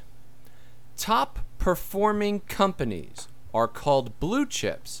 318. Top performing companies are called blue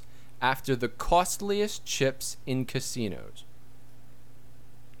chips after the costliest chips in casinos.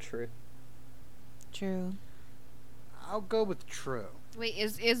 True. True. I'll go with true. Wait,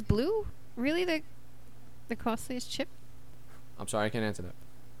 is blue really the costliest chip? I'm sorry, I can't answer that.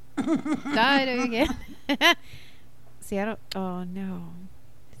 I know you can. See, I don't. Oh no,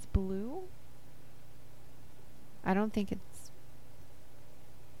 it's blue. I don't think it's.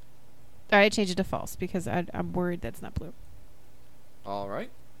 All right, I changed it to false because I'm worried that's not blue. All right.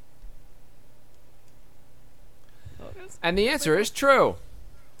 And the answer is true.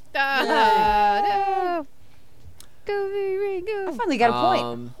 No. Go, Ray, go. I finally got a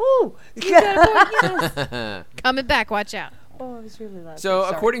point. Woo! Coming back, watch out. Oh, it was really loud. So,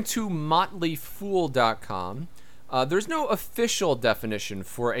 Sorry. according to motleyfool.com, there's no official definition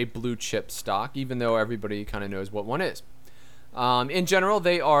for a blue chip stock, even though everybody kind of knows what one is. In general,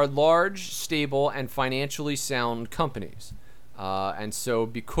 they are large, stable, and financially sound companies. And so,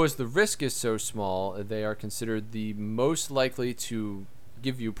 because the risk is so small, they are considered the most likely to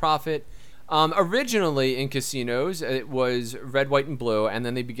give you profit Originally in casinos, it was red, white, and blue, and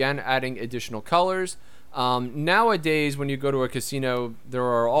then they began adding additional colors. Nowadays, when you go to a casino, there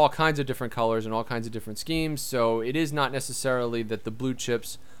are all kinds of different colors and all kinds of different schemes, so it is not necessarily that the blue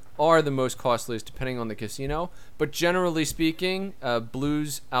chips are the most costliest depending on the casino, but generally speaking,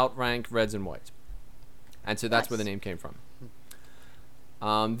 blues outrank reds and whites. And so that's where the name came from.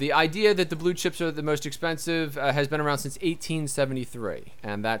 The idea that the blue chips are the most expensive has been around since 1873,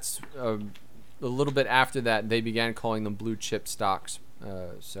 and that's a little bit after that they began calling them blue chip stocks.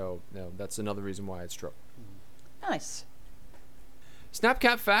 So that's another reason why it's true. Nice.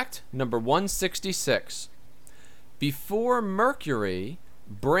 Snapcap fact number 166. Before mercury,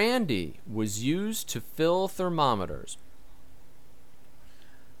 brandy was used to fill thermometers.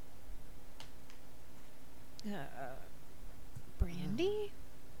 Brandy?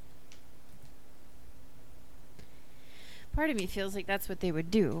 Part of me feels like that's what they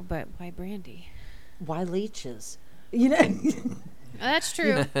would do, but why brandy? Why leeches? You know. That's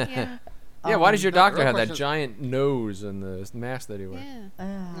true. Yeah. Yeah, why does your the doctor real have that question is- giant nose and the mask that he wears?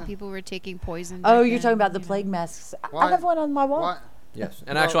 Yeah. People were taking poison. Oh, back you're then, talking about the you know. plague masks. I Why- have one on my wall. Yes,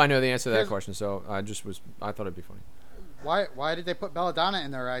 and Well, actually I know the answer to that here's- question, so I thought it'd be funny. Why did they put belladonna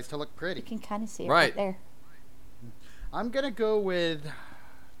in their eyes to look pretty? You can kind of see it Right. right there. I'm gonna go with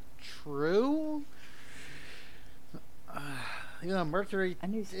true. Mercury I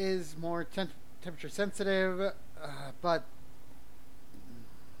knew- is more temperature sensitive, but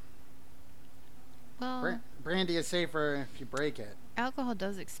Well, brandy is safer if you break it. alcohol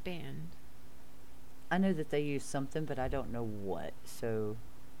does expand. I know that they use something, but I don't know what. So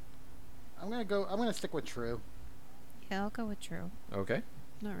I'm gonna stick with true. Yeah, I'll go with true. Okay.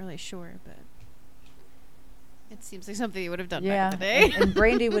 Not really sure, but it seems like something you would have done yeah, back in the day. and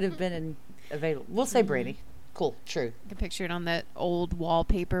brandy would have been available. We'll say brandy. Cool. True. I can picture it on that old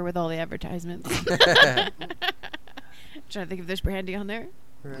wallpaper with all the advertisements. Trying to think if there's brandy on there.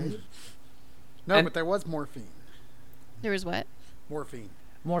 Right. No, And- but there was morphine. There was what? Morphine.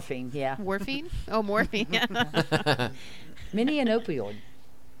 Morphine. Yeah. Morphine? Oh, morphine. Mini and opioid.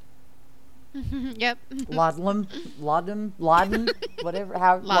 Yep. Laudanum. Whatever.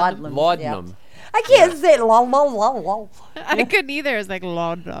 How Laudanum. Laudanum. Yeah. I can't say it. Laudanum. I couldn't either. It's like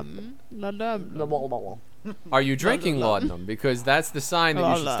laudanum. Are you drinking laudanum? Because that's the sign that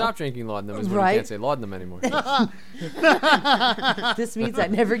you should Laudanum. stop drinking laudanum is when you Right. can't say laudanum anymore. This means I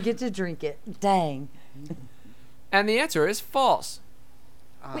never get to drink it. Dang. And the answer is false.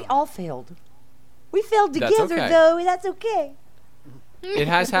 We all failed. We failed That's together, okay. though. And that's okay. It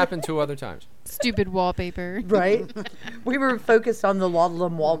has happened 2 other times. Stupid wallpaper. Right? We were focused on the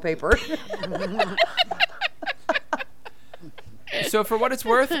laudanum wallpaper. So for what it's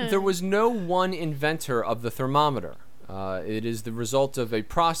worth, there was no one inventor of the thermometer. It is the result of a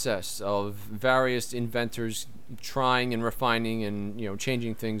process of various inventors trying and refining and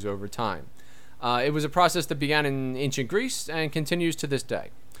changing things over time. It was a process that began in ancient Greece and continues to this day.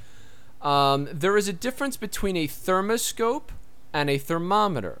 There is a difference between a thermoscope and a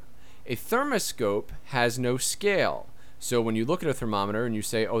thermometer. A thermoscope has no scale. So when you look at a thermometer and you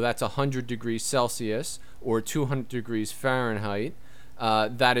say, oh, that's 100 degrees Celsius or 200 degrees Fahrenheit,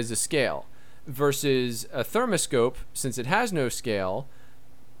 that is a scale. Versus a thermoscope, since it has no scale,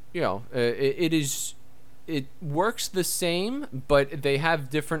 it works the same, but they have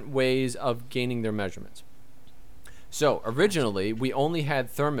different ways of gaining their measurements. So originally, we only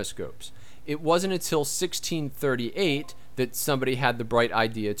had thermoscopes. It wasn't until 1638 that somebody had the bright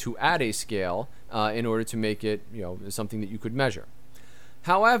idea to add a scale in order to make it, something that you could measure.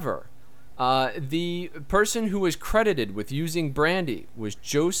 However, the person who was credited with using brandy was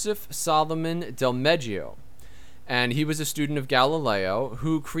Joseph Solomon del Meggio, and he was a student of Galileo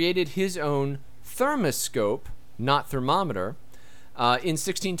who created his own thermoscope, not thermometer, in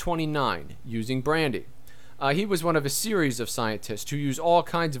 1629 using brandy. He was one of a series of scientists who used all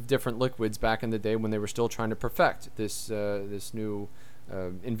kinds of different liquids back in the day when they were still trying to perfect this new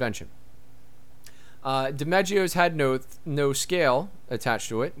invention. De Meggio's had no scale attached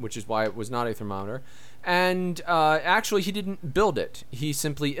to it, which is why it was not a thermometer. And actually, he didn't build it. He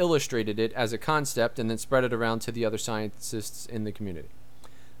simply illustrated it as a concept and then spread it around to the other scientists in the community.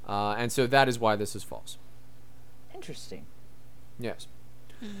 And so that is why this is false. Interesting. Yes.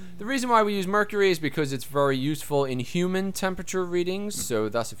 The reason why we use mercury is because it's very useful in human temperature readings. So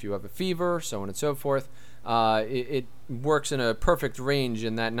thus, if you have a fever, so on and so forth, it works in a perfect range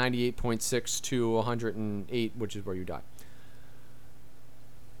in that 98.6 to 108, which is where you die.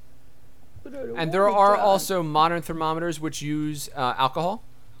 And there are also modern thermometers which use alcohol.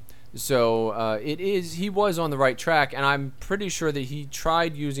 So he was on the right track, and I'm pretty sure that he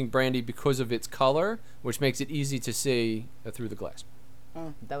tried using brandy because of its color, which makes it easy to see through the glass.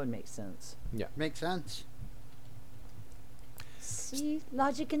 That would make sense. Yeah. Makes sense. See,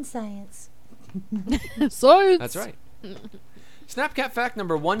 logic and science. Science. That's right. Snapcat fact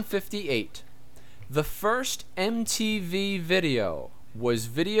number 158. The first MTV video was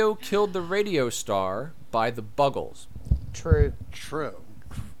Video Killed the Radio Star by the Buggles. True. True.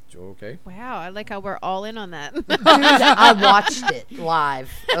 Okay. Wow, I like how we're all in on that. Dude, I watched it live,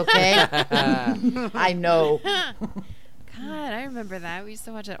 okay? I know. God, I remember that. We used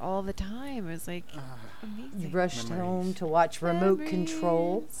to watch it all the time. It was like amazing. Rushed home to watch Remote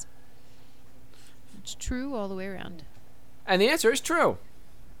Control. Memories. It's true all the way around. And the answer is true.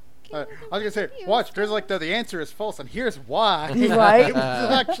 I was gonna say, watch. There's like the answer is false, and here's why. Right?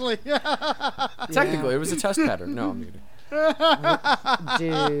 Actually, Technically, it was a test pattern. No, I'm kidding.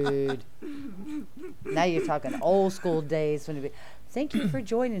 Dude. Now you're talking old school days when it'd be, thank you for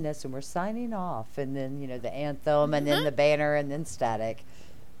joining us, and we're signing off. And then, the anthem, and then the banner, and then static.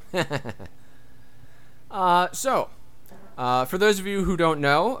 For those of you who don't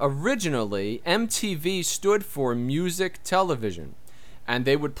know, originally MTV stood for Music Television, and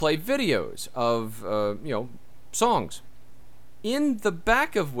they would play videos of, songs, in the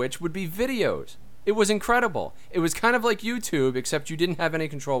back of which would be videos. It was incredible. It was kind of like YouTube, except you didn't have any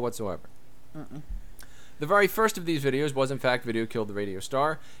control whatsoever. The very first of these videos was, in fact, Video Killed the Radio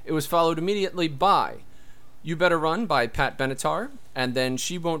Star. It was followed immediately by You Better Run by Pat Benatar, and then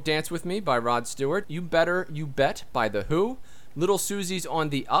She Won't Dance With Me by Rod Stewart, You Better You Bet by The Who, Little Susie's on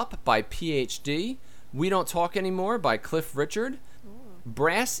the Up by PhD, We Don't Talk Anymore by Cliff Richard,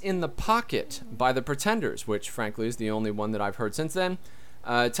 Brass in the Pocket by The Pretenders, which frankly is the only one that I've heard since then,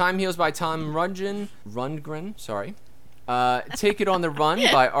 Time Heals by Tom Rundgren, sorry, Take It on the Run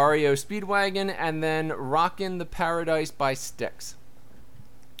by REO Speedwagon, and then Rockin' the Paradise by Styx.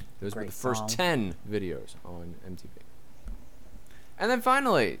 Those were the first 10 videos on MTV. And then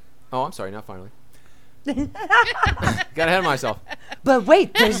finally, not finally. Got ahead of myself. But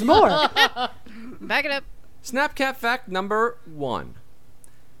wait, there's more. Back it up. Snapcat fact number 1.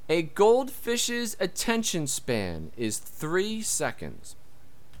 A goldfish's attention span is 3 seconds.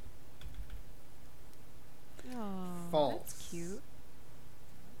 false. That's cute.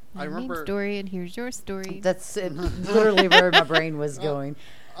 I My remember. name's Dory, and here's your story. That's literally where my brain was going.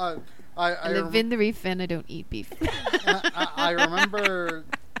 I I live in the reef, and I don't eat beef. I remember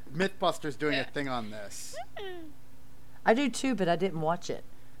MythBusters doing a thing on this. I do too, but I didn't watch it.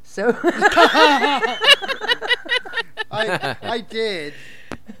 So I did.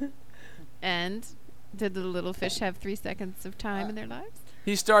 And did the little fish have 3 seconds of time in their lives?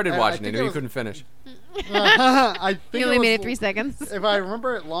 He started I watching think it, it and he was- couldn't finish. I think He only was made it 3 seconds. If I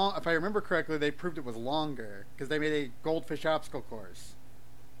remember correctly, they proved it was longer because they made a goldfish obstacle course.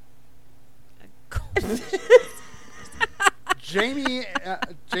 Jamie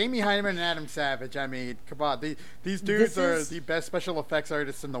Heineman and Adam Savage. I mean, come on, these dudes are the best special effects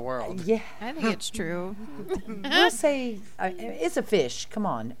artists in the world. yeah, I think it's true. we'll say it's a fish. Come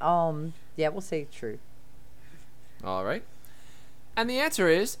on. Yeah, we'll say true. All right. And the answer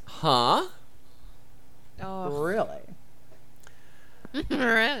is, huh? Oh, Really?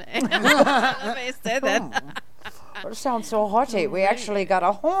 really? I said that. That sounds so hearty. We actually got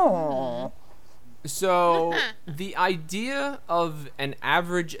a So, the idea of an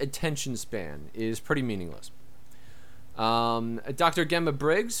average attention span is pretty meaningless. Dr. Gemma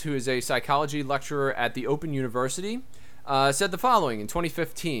Briggs, who is a psychology lecturer at the Open University, said the following in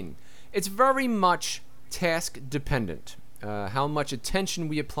 2015. It's very much task dependent. How much attention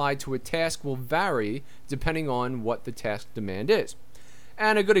we apply to a task will vary depending on what the task demand is.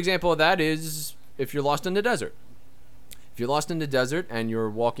 And a good example of that is if you're lost in the desert. If you're lost in the desert and you're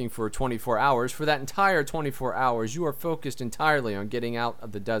walking for 24 hours, for that entire 24 hours, you are focused entirely on getting out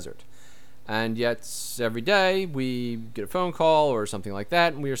of the desert. And yet, every day, we get a phone call or something like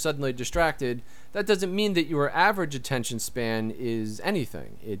that, and we are suddenly distracted. That doesn't mean that your average attention span is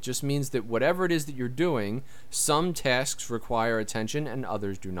anything. It just means that whatever it is that you're doing, some tasks require attention and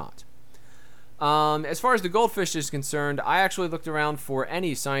others do not. As far as the goldfish is concerned, I actually looked around for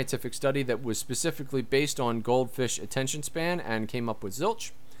any scientific study that was specifically based on goldfish attention span and came up with zilch.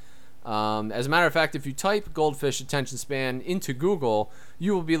 As a matter of fact, if you type goldfish attention span into Google,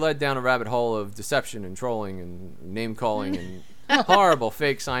 you will be led down a rabbit hole of deception and trolling and name calling and horrible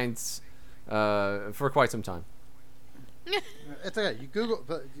fake science for quite some time. It's okay. You Google.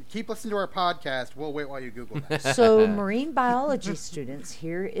 But keep listening to our podcast. We'll wait while you Google that. So, marine biology students,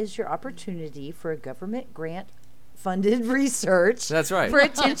 here is your opportunity for a government grant funded research. That's right. For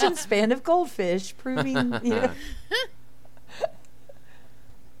attention span of goldfish, proving,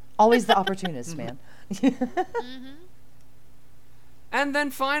 always the opportunist, man. And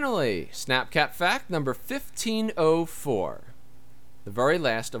then finally, Snapcap fact number 1504. The very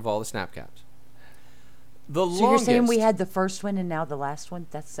last of all the Snapcaps. The So longest. you're saying we had the first one and now the last one?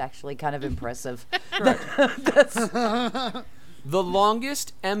 That's actually kind of impressive. The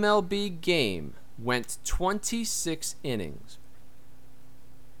longest MLB game went 26 innings.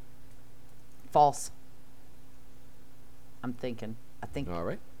 False. I think, All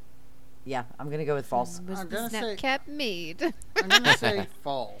right. yeah, I'm going to go with false. Was I'm the gonna say- Snapcap made? I'm going to say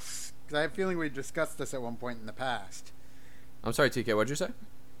false. Because I have a feeling we discussed this at one point in the past. I'm sorry, TK, what'd you say?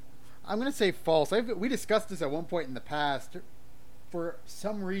 I'm going to say false. We discussed this at one point in the past for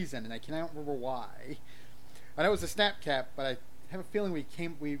some reason, and I cannot remember why. I know it was a Snapcap, but I have a feeling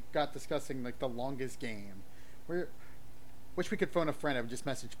we got discussing like the longest game. Wish we could phone a friend. I would just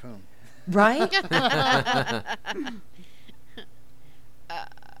message Poon. Right?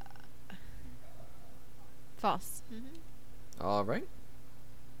 False. All right.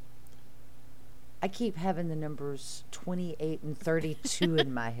 I keep having the numbers 28 and 32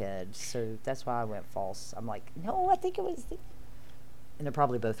 in my head, so that's why I went false. I'm like, no, I think it was... And they're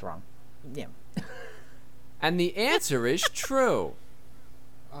probably both wrong. Yeah. And the answer is true.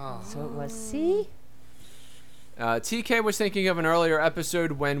 So it was C? TK was thinking of an earlier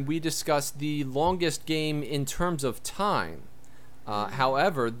episode when we discussed the longest game in terms of time.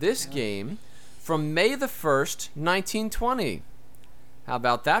 However, this game from May the 1st, 1920. How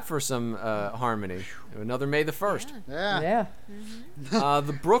about that for some harmony? Another May the 1st. Yeah.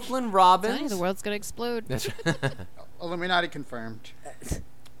 The Brooklyn Telling Robins. you, the world's gonna explode. That's Illuminati confirmed.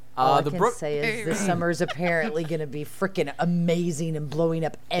 All I the can say is this summer is apparently going to be freaking amazing and blowing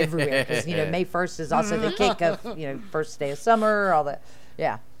up everywhere. Because, May 1st is also the kick of, first day of summer, all that.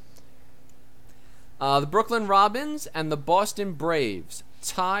 Yeah. The Brooklyn Robins and the Boston Braves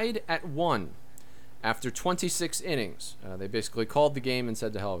tied at 1 after 26 innings. They basically called the game and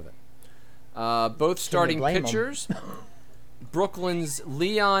said to hell with it. Both starting blame 'em? pitchers, Brooklyn's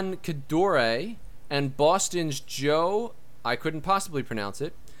Leon Cadore and Boston's Joe, I couldn't possibly pronounce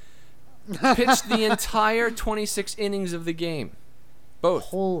it, pitched the entire 26 innings of the game. Both.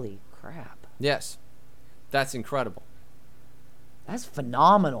 Holy crap. Yes. That's incredible. That's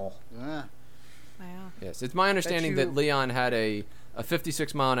phenomenal. Yeah. Wow. Yes. It's my understanding that you- Leon had a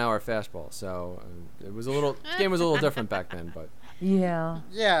 56-mile-an-hour fastball, so it was this game was a little different back then, but Yeah.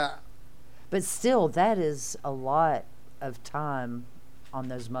 Yeah. But still, that is a lot of time on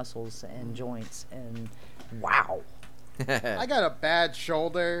those muscles and joints. And wow. I got a bad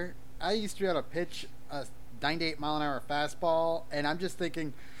shoulder. I used to be able to pitch a 98-mile-an-hour fastball, and I'm just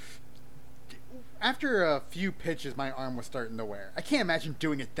thinking, after a few pitches, my arm was starting to wear. I can't imagine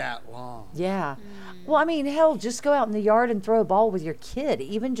doing it that long. Yeah. Well, I mean, hell, just go out in the yard and throw a ball with your kid.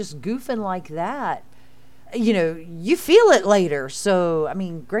 Even just goofing like that, you feel it later. So, I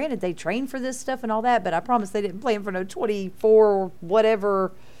mean, granted, they train for this stuff and all that, but I promise they didn't play him for no 24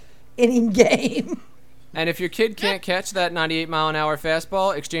 whatever inning game. and if your kid can't catch that 98-mile-an-hour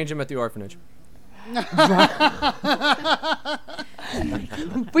fastball, exchange him at the orphanage.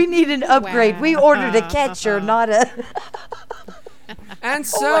 We need an upgrade. Wow. We ordered a catcher, not a... And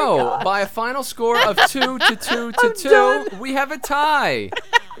so, by a final score of 2 to 2 to 2, we have a tie.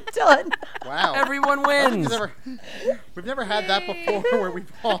 Done. Wow. Everyone wins. We've never had that before where we've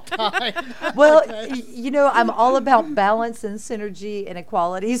all tied. Well, I'm all about balance and synergy and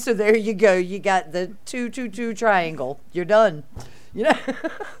equality. So there you go. You got the 2-2-2 triangle. You're done.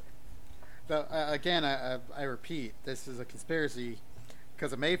 Again, I repeat, this is a conspiracy.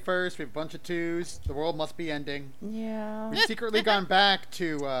 Because of May 1st, we have a bunch of twos. The world must be ending. Yeah. We've secretly gone back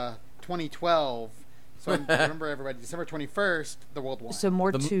to 2012. So remember, everybody, December 21st, the world won. So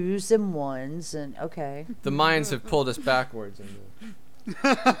more twos than ones, and okay. The Mayans have pulled us backwards in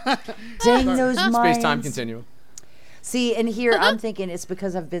Dang those the minds. space-time continuum. See, and here I'm thinking it's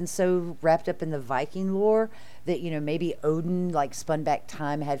because I've been so wrapped up in the Viking lore that, maybe Odin, spun back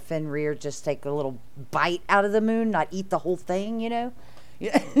time, had Fenrir just take a little bite out of the moon, not eat the whole thing,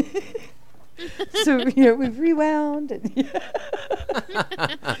 Yeah. So, we've rewound. And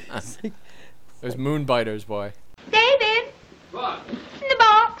Those moon biters, boy. David, What? in the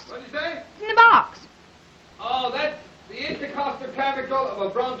box. What'd you say? In the box. Oh, that's the intercostal clavicle of a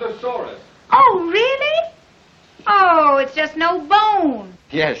brontosaurus. Oh, really? Oh, it's just no bone.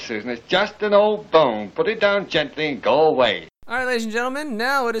 Yes, Susan, it's just an old bone. Put it down gently and go away. All right, ladies and gentlemen,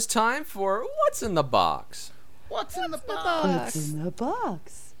 now it is time for What's in the Box. What's in the box? What's in the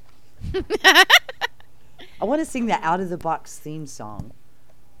box? I want to sing the Out of the Box theme song.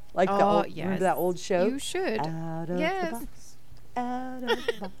 Like the Oh, old, yes. remember that old show? You should. Out of Yes. the box. Out of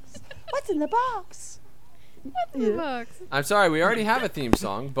the box. What's in the box? The box. I'm sorry, we already have a theme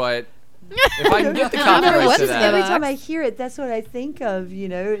song, but if I can get the I don't know copyright what's to in the that. Every time box. I hear it, that's what I think of, you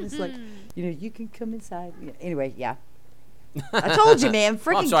know. It's like, you know, you can come inside. Yeah, anyway, yeah. I told you, man.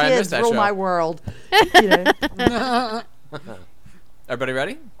 Freaking sorry, I missed kids that rule show. my world. You know. Everybody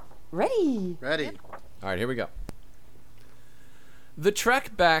ready? Ready. Ready. All right, here we go. The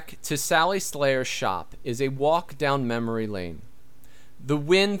trek back to Sally Slayer's shop is a walk down memory lane. The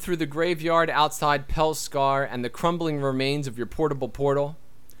wind through the graveyard outside Pelskar and the crumbling remains of your portable portal.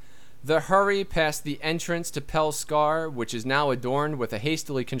 The hurry past the entrance to Pelskar, which is now adorned with a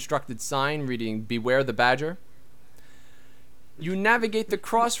hastily constructed sign reading "Beware the Badger." You navigate the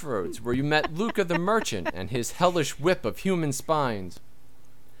crossroads where you met Luca the merchant and his hellish whip of human spines.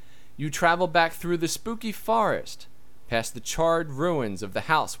 You travel back through the spooky forest, past the charred ruins of the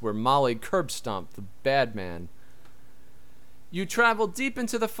house where Molly curb-stomped the bad man. You travel deep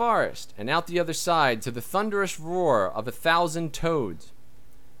into the forest and out the other side to the thunderous roar of 1,000 toads.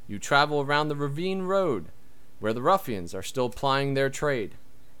 You travel around the ravine road, where the ruffians are still plying their trade.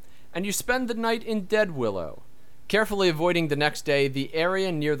 And you spend the night in Dead Willow, carefully avoiding the next day the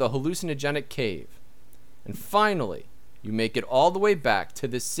area near the hallucinogenic cave. And finally, you make it all the way back to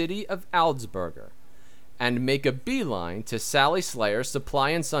the city of Aldsberger, and make a beeline to Sally Slayer's Supply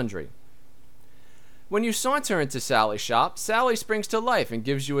and Sundry. When you saunter into Sally's shop, Sally springs to life and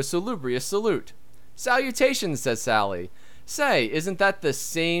gives you a salubrious salute. "Salutations," says Sally. "Say, isn't that the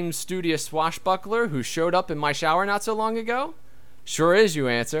same studious swashbuckler who showed up in my shower not so long ago?" "Sure is," you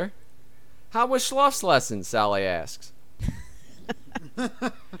answer. "How was Schloff's lesson?" Sally asks.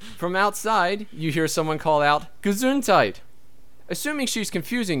 From outside, you hear someone call out, "Gesundheit." Assuming she's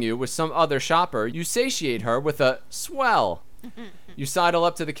confusing you with some other shopper, you satiate her with a "swell." You sidle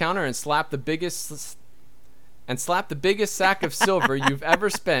up to the counter and slap the biggest sack of silver you've ever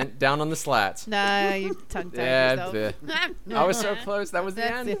spent down on the slats. No, you tongue-tied Yeah, yourself. I was so close. That was the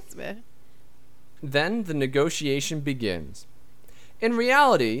That's end. it, man. Then the negotiation begins. In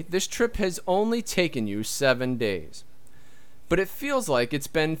reality, this trip has only taken you 7 days. But it feels like it's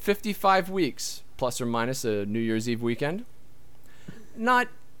been 55 weeks, plus or minus a New Year's Eve weekend. Not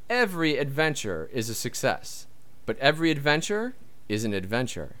every adventure is a success, but every adventure is an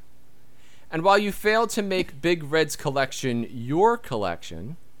adventure. And while you failed to make Big Red's collection your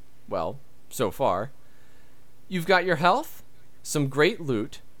collection, well, so far, you've got your health, some great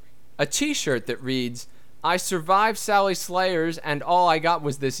loot, a t-shirt that reads, "I survived Sally Slayers and all I got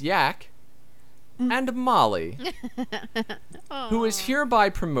was this yak," and Molly, who is hereby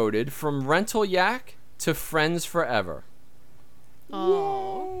promoted from rental yak to friends forever.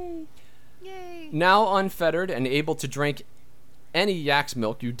 Oh. Yay. Now unfettered and able to drink any yak's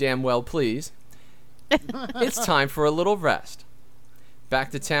milk you damn well please, it's time for a little rest.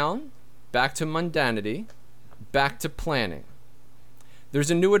 Back to town, back to mundanity, back to planning.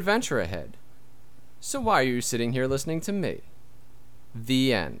 There's a new adventure ahead. So why are you sitting here listening to me?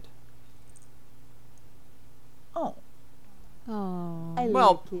 The end. Oh. Oh. I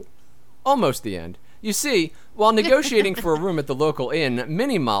Well, like it. Almost the end. You see, while negotiating for a room at the local inn,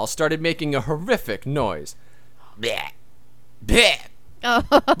 Minnie Mouse started making a horrific noise. Bleh. Bleh.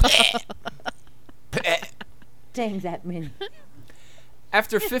 Bleh. Bleh. Dang that many.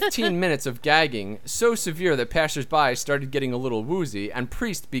 After 15 minutes of gagging, so severe that passers-by started getting a little woozy and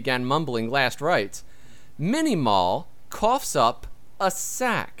Priest began mumbling last rites, Minnie Mouse coughs up a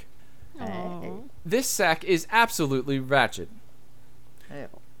sack. Oh. This sack is absolutely ratchet. Ew.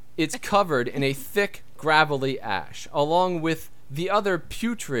 It's covered in a thick, gravelly ash, along with the other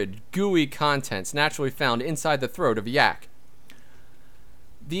putrid, gooey contents naturally found inside the throat of a yak.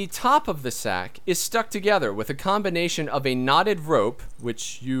 The top of the sack is stuck together with a combination of a knotted rope,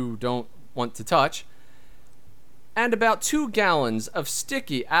 which you don't want to touch, and about 2 gallons of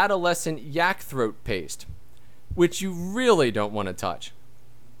sticky adolescent yak throat paste, which you really don't want to touch.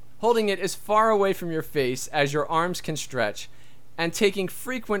 Holding it as far away from your face as your arms can stretch, and taking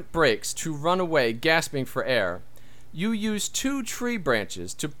frequent breaks to run away gasping for air, you use 2 tree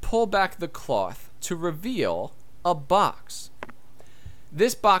branches to pull back the cloth to reveal a box.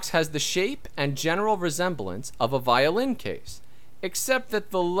 This box has the shape and general resemblance of a violin case, except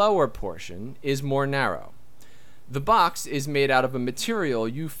that the lower portion is more narrow. The box is made out of a material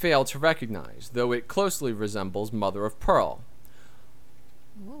you fail to recognize, though it closely resembles mother of pearl.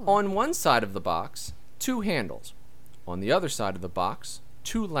 Ooh. On one side of the box, 2 handles. On the other side of the box,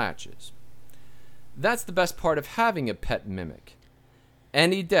 2 latches. That's the best part of having a pet mimic.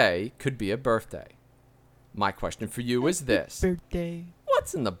 Any day could be a birthday. My question for you is this. Birthday.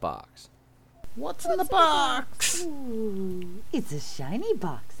 What's in the box? What's in the box? Ooh, it's a shiny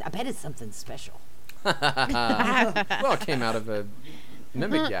box. I bet it's something special. Well, it came out of a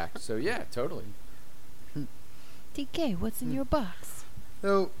mimic yak, so yeah, totally. TK, what's in your box?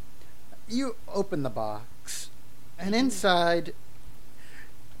 So, you open the box, and inside,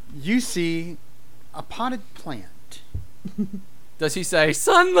 you see a potted plant. Does he say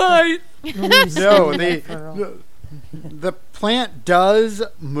sunlight? No, the plant does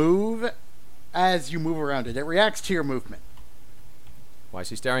move as you move around it. It reacts to your movement. Why is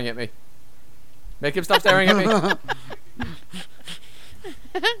he staring at me? Make him stop staring at me.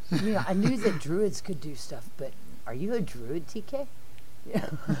 You know, I knew that druids could do stuff, but are you a druid, TK?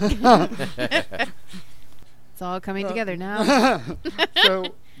 It's all coming together now. So,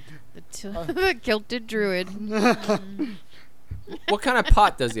 The kilted druid. What kind of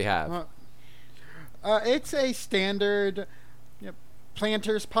pot does he have? it's a standard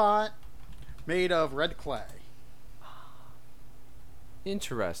planter's pot made of red clay.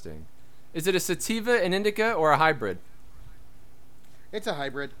 Interesting. Is it a sativa, an indica, or a hybrid? It's a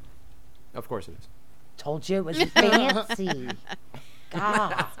hybrid. Of course it is. Told you it was fancy.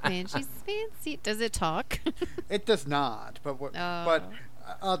 God. Man, she's fancy. Does it talk? It does not, but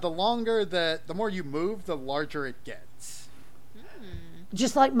the more you move, the larger it gets.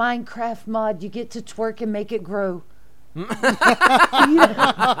 Just like Minecraft mod, you get to twerk and make it grow.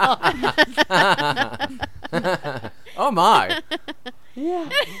 Oh my. Yeah.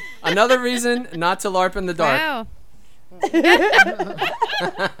 Another reason not to LARP in the dark. Wow.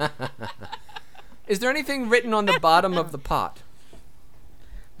 Is there anything written on the bottom of the pot?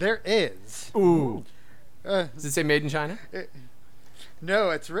 There is. Ooh. Uh, Does it say made in China? no,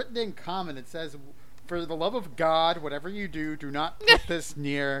 it's written in common. It says, "For the love of God, whatever you do, do not put this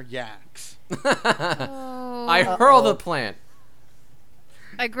near yaks." I hurl the plant.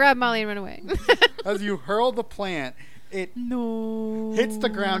 I grab Molly and run away. As you hurl the plant, it hits the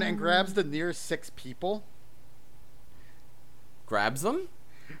ground and grabs the nearest 6 people. Grabs them?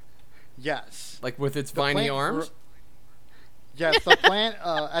 Yes. Like with its The viney plant arms? Yes, the plant,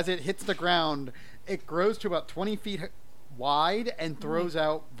 as it hits the ground, it grows to about 20 feet wide and throws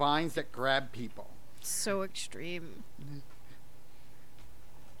out vines that grab people. So extreme.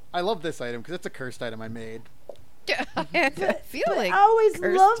 I love this item because it's a cursed item I made. I feel But like I always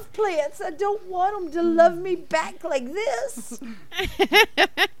cursed. love plants. I don't want them to love me back like this.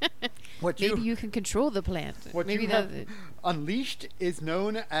 Maybe you can control the plant. What Maybe you that. have unleashed is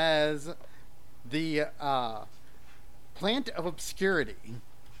known as the plant of obscurity.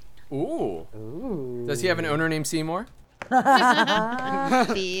 Ooh. Does he have an owner named Seymour?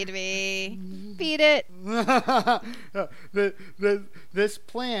 Feed me. Feed it. This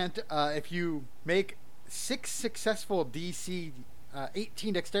plant, if you make 6 successful DC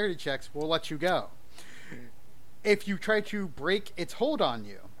 18 dexterity checks, will let you go. If you try to break its hold on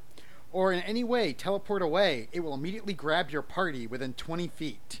you, or in any way teleport away, it will immediately grab your party within 20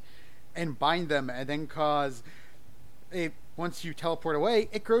 feet and bind them, and then cause once you teleport away,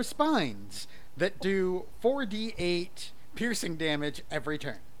 it grows spines that do 4d8 piercing damage every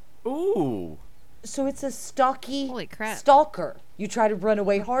turn. Ooh. So it's a stocky Holy crap. stalker. You try to run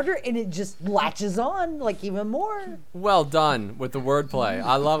away harder, and it just latches on like even more. Well done with the wordplay.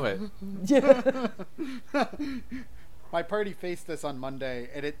 I love it. My party faced this on Monday,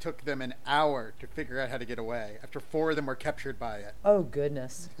 and it took them an hour to figure out how to get away after 4 of them were captured by it. Oh,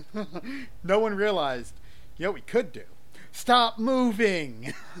 goodness. No one realized, what we could do. Stop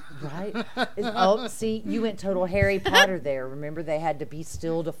moving! Right? Oh, see, you went total Harry Potter there. Remember, they had to be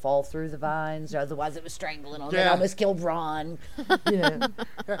still to fall through the vines, otherwise it was strangling them. It almost killed Ron. You know.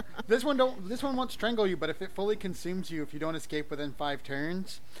 This one won't strangle you, but if it fully consumes you, if you don't escape within 5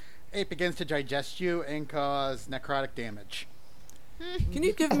 turns, it begins to digest you and cause necrotic damage. Can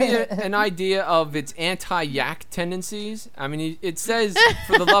you give me an idea of its anti-yak tendencies? I mean, it says,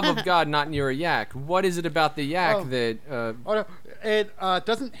 for the love of God, not near a yak. What is it about the yak that... no. It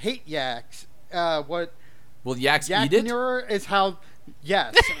doesn't hate yaks. Will yaks yak eat it? manure is how...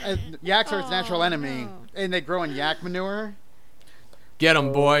 Yes. Yaks are its natural enemy, and they grow in yak manure. Get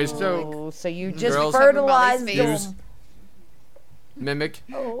them, boys. So you just Girls- fertilized Use them. mimic.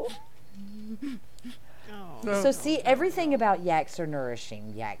 Oh. So see, everything about yaks are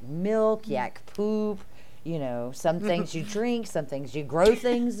nourishing. Yak milk, yak poop, some things you drink, some things you grow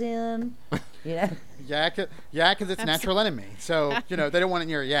things in, Yak is its natural enemy, so, they don't want it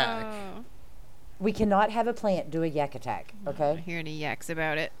near a yak. Oh. We cannot have a plant do a yak attack, I okay? hear any yaks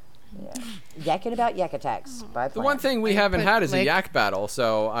about it. Yeah. Yakking about yak attacks by The one plant. thing we haven't put, had is a like- yak battle,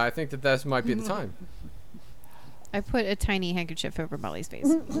 so I think that might be the time. I put a tiny handkerchief over Molly's face.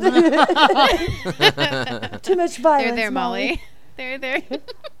 Too much violence. There, Molly. There.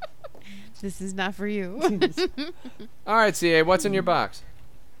 This is not for you. All right, CA, what's in your box?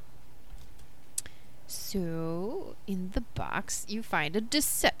 So, in the box, you find a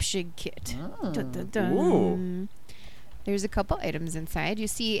deception kit. Dun, dun, dun. Ooh. There's a couple items inside. You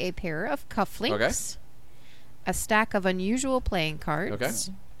see a pair of cufflinks, Okay. a stack of unusual playing cards, Okay.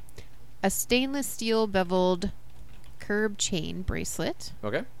 a stainless steel beveled curb chain bracelet,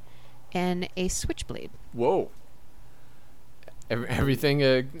 Okay. and a switchblade. Whoa. Everything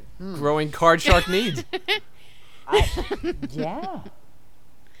a growing card shark needs. Yeah.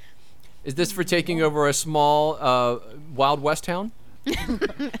 Is this for taking over a small Wild West town?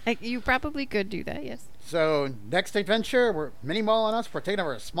 You probably could do that, yes. So, next adventure, we're Mini Mall and us. We're taking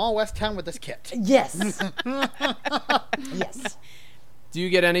over a small West town with this kit. Yes. Yes. Do you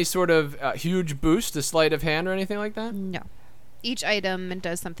get any sort of huge boost, a sleight of hand, or anything like that? No. Each item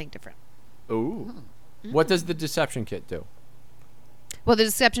does something different. Ooh. What does the deception kit do? Well, the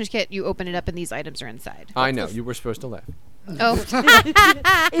deception kit, you open it up and these items are inside. I know. You were supposed to laugh. Oh. It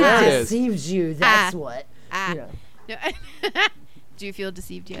There it is. deceives you. That's what. You know. Do you feel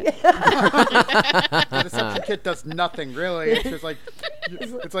deceived yet? The deception kit does nothing, really. It's just like,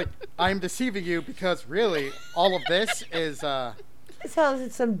 I'm deceiving you because really, all of this is, It's how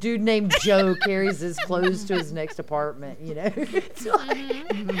some dude named Joe carries his clothes to his next apartment, you know? It's like,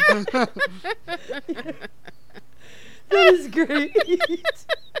 that is great.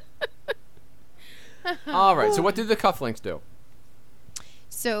 All right. So what do the cufflinks do?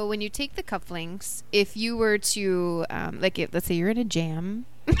 So when you take the cufflinks, if you were to, let's say you're in a jam,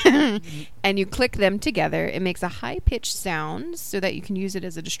 and you click them together, it makes a high-pitched sound so that you can use it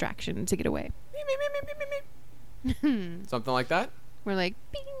as a distraction to get away. Something like that? We're like,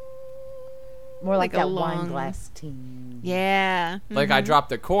 bing. More like a that long wine glass ting. Yeah. Like I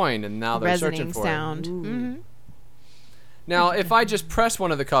dropped a coin and now they're searching Resonating for sound. it. Mhm. Now, if I just press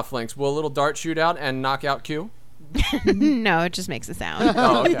one of the cufflinks, will a little dart shoot out and knock out Q? No, it just makes a sound.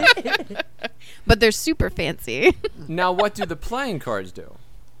 Oh, okay. But they're super fancy. Now, what do the playing cards do?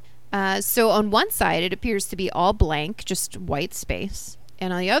 So on one side, it appears to be all blank, just white space.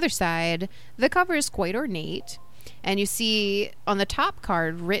 And on the other side, the cover is quite ornate. And you see on the top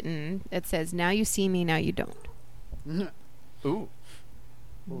card written, it says, "Now you see me, now you don't." Ooh.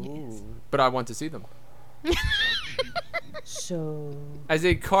 Yes. But I want to see them. So As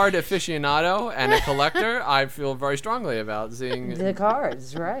a card aficionado and a collector, I feel very strongly about seeing. the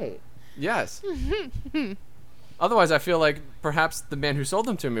cards, right? Yes. Otherwise, I feel like perhaps the man who sold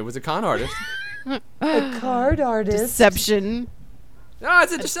them to me was a con artist. A card artist. Deception. Ah,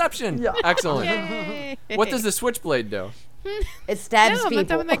 it's a deception. Yeah. Excellent. Yay. What does the switchblade do? It stabs No, I'm people. not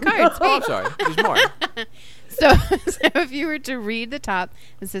done with my cards. Oh, I'm sorry. There's more. So if you were to read the top,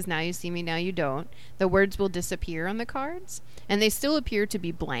 it says, "Now you see me, now you don't." The words will disappear on the cards, and they still appear to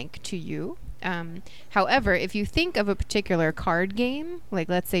be blank to you. However, if you think of a particular card game, like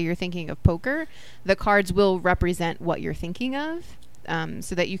let's say you're thinking of poker, the cards will represent what you're thinking of,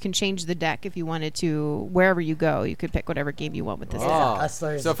 so that you can change the deck if you wanted to. Wherever you go, you could pick whatever game you want with this deck. Oh.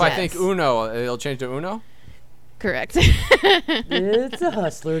 Hustler's So if I deck. think Uno, it'll change to Uno? Correct. It's a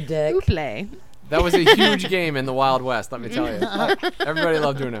hustler deck. Who play? That was a huge game in the Wild West, let me tell you. Everybody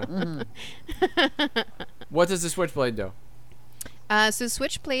loved Uno. What does the switchblade do? So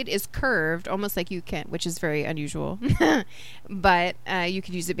switchblade is curved, almost like you can, which is very unusual. But you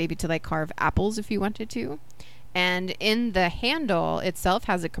could use it maybe to like carve apples if you wanted to. And in the handle itself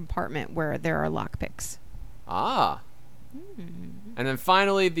has a compartment where there are lockpicks. Ah. And then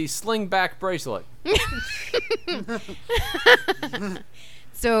finally, the sling-back bracelet.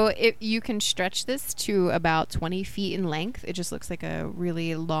 So you can stretch this to about 20 feet in length. It just looks like a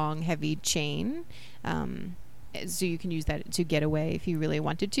really long, heavy chain. So you can use that to get away if you really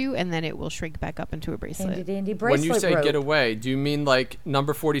wanted to, and then it will shrink back up into a bracelet. Handy dandy When bracelet you say rope. get away, do you mean like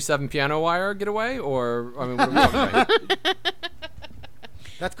number 47 piano wire get away? Or, I mean, what are we talking about?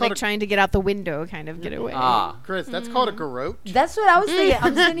 that's called Like trying to get out the window, kind of get away. Ah. Chris, that's called a garrote. That's what I was thinking.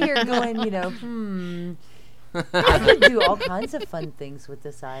 I'm sitting here going, I could do all kinds of fun things with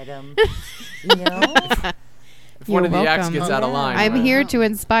this item. You know? If one of the acts welcome. gets out of line. I'm right? here to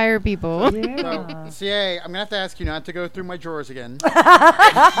inspire people. Yeah. So, CA, I'm going to have to ask you not to go through my drawers again.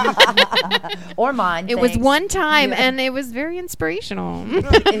 Or mine. It was thanks. one time, and it was very inspirational.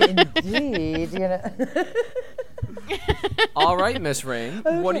 Indeed. You know. All right, Miss Rain.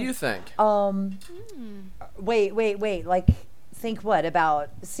 What do you think? Wait. Like, think what about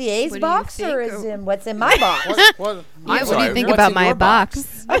CA's What do you box or think, is or- in what's in my box? What? What do sorry, you think what's about in my your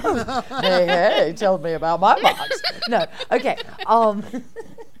box? Hey, tell me about my box. No, okay.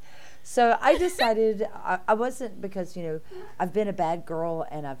 So I decided I wasn't, because I've been a bad girl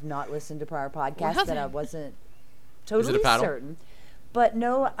and I've not listened to prior podcasts, Well, that I wasn't Is it a totally paddle? certain. But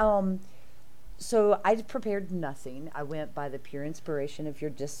no, so I prepared nothing. I went by the pure inspiration of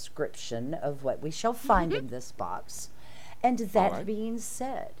your description of what we shall find in this box. And that right. being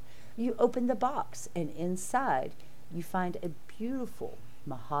said, you open the box and inside you find a beautiful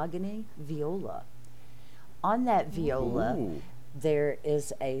mahogany viola. On that viola, Ooh. there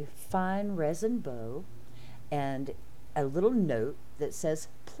is a fine resin bow and a little note that says,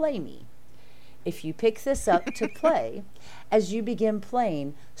 "Play me." If you pick this up to play, as you begin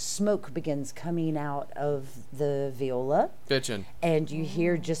playing, smoke begins coming out of the viola, Bitchin'. and you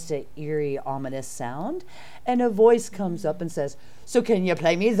hear just an eerie, ominous sound, and a voice comes up and says, "So can you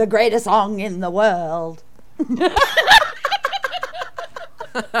play me the greatest song in the world?"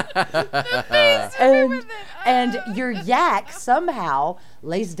 and your yak somehow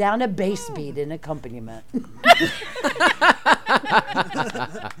lays down a bass beat in accompaniment.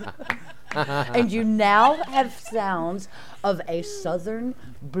 And you now have sounds of a southern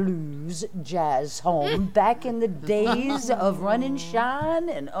blues jazz home back in the days of Run and Shine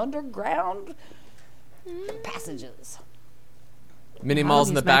and underground passages. Minnie Malls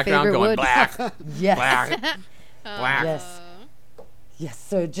in the he's my background favorite going wood. black, Yes. black, black. Yes. Yes.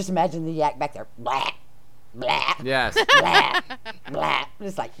 So just imagine the yak back there. Black, black, Yes. black, black.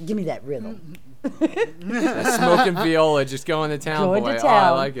 It's like, give me that rhythm. That smoking viola just going to town, Going boy. to Oh, I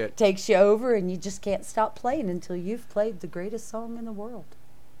town like it. takes you over, and you just can't stop playing until you've played the greatest song in the world.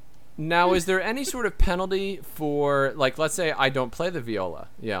 Now, is there any sort of penalty for, like, let's say I don't play the viola?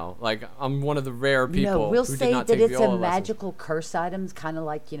 Like I'm one of the rare people No, we'll who say did not that take it's viola a lessons. magical curse item, kind of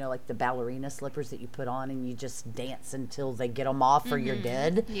like like the ballerina slippers that you put on and you just dance until they get them off or you're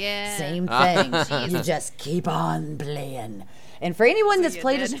dead. Yeah. Same thing. You just keep on playing. And for anyone that's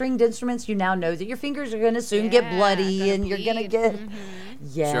played a stringed instruments, you now know that your fingers are going to soon get bloody gonna and you're going to bleed. get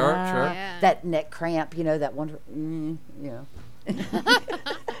Sure, sure. Yeah. that neck cramp. That one.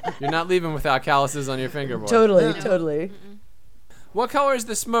 You're not leaving without calluses on your finger, boy. Totally, totally. What color is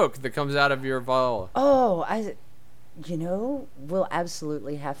the smoke that comes out of your viola? Oh, we'll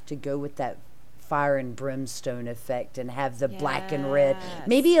absolutely have to go with that fire and brimstone effect and have the black and red.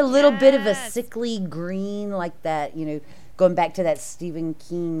 Maybe a little bit of a sickly green, like that, going back to that Stephen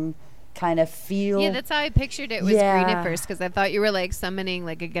King kind of feel. Yeah, that's how I pictured it was green at first, because I thought you were like summoning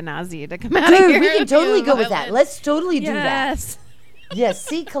like a Ganazi to come out Dude, of your we can totally go with that. violin. Let's totally do that. Yes. Yes,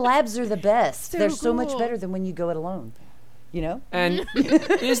 see, collabs are the best. So They're so much cool. better than when you go it alone. And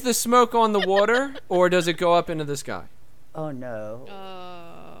is the smoke on the water, or does it go up into the sky? Oh, no.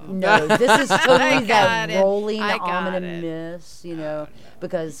 Oh. No, this is totally that got it. rolling I got ominous,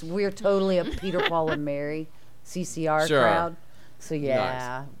 because we're totally a Peter, Paul, and Mary CCR Sure. crowd. So,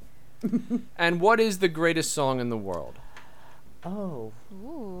 yeah. And what is the greatest song in the world? Oh.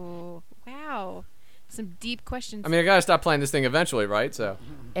 Ooh, wow. Some deep questions. I mean, I gotta stop playing this thing eventually, right? So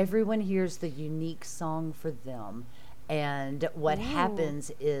Everyone hears the unique song for them. And what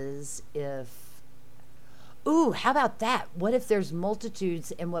happens is how about that? What if there's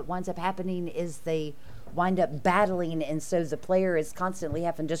multitudes and what winds up happening is they wind up battling, and so the player is constantly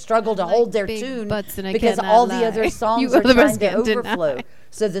having to struggle to Like hold their big tune butts and I because cannot all the lie. other songs You are trying otherwise to can't deny. overflow.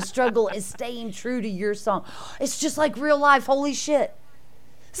 So the struggle is staying true to your song. It's just like real life. Holy shit.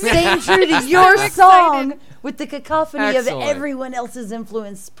 Staying true to your song with the cacophony Excellent. of everyone else's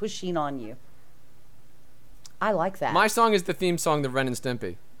influence pushing on you. I like that. my song is the theme song to Ren and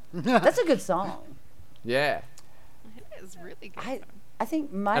Stimpy. That's a good song. Yeah, It was really good. I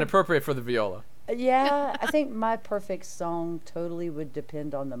think my and appropriate for the viola. yeah, I think my perfect song totally would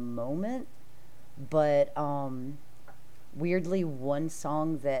depend on the moment, but weirdly, one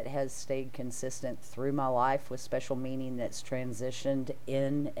song that has stayed consistent through my life with special meaning that's transitioned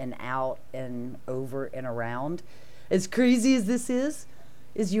in and out and over and around, as crazy as this is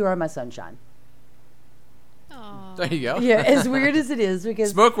 "You Are My Sunshine." Aw. There you go. Yeah, as weird as it is, because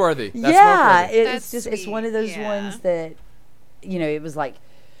Smoke worthy. That's yeah, smoke-worthy. it's That's just it's one of sweet, those yeah. ones that it was like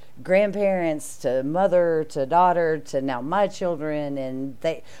grandparents to mother to daughter to now my children, and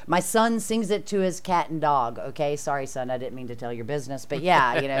my son sings it to his cat and dog. Okay, sorry son, I didn't mean to tell your business, but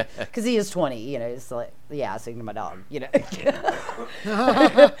yeah, because he is 20, it's like, yeah, I sing to my dog,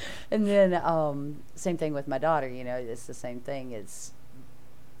 and then same thing with my daughter, it's the same thing. It's,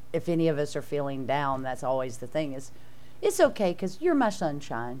 if any of us are feeling down, that's always the thing, is it's okay because you're my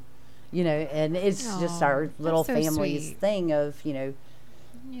sunshine. You know, and it's just our little so family's sweet. thing of, you know,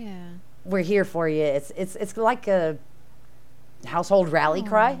 Yeah. we're here for you. It's like a household rally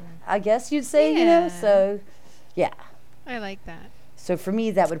cry, I guess you'd say, you know. Yeah. So, yeah. I like that. So for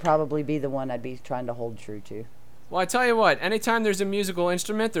me, that would probably be the one I'd be trying to hold true to. Well, I tell you what, anytime there's a musical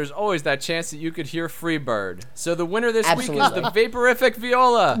instrument, there's always that chance that you could hear Freebird. So the winner this week is Absolutely. the Vaporific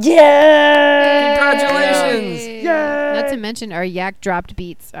Viola. Yeah! Congratulations! Not to mention our Yak dropped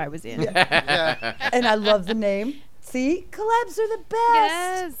beats I was in. And I love the name. See? Collabs are the best.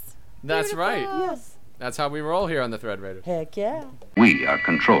 Yes. That's right. Yes. That's how we roll here on the Thread Raiders. Heck yeah. We are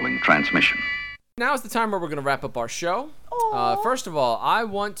controlling transmission. Now is the time where we're going to wrap up our show. First of all, I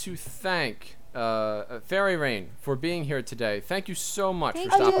want to thank Fairy Rain for being here today. Thank you so much for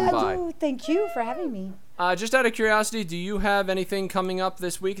stopping by. Oh, thank you for having me. Just out of curiosity, do you have anything coming up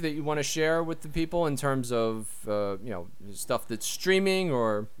this week that you want to share with the people in terms of stuff that's streaming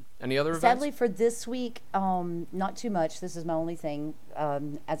or any other events? Sadly for this week, not too much. This is my only thing.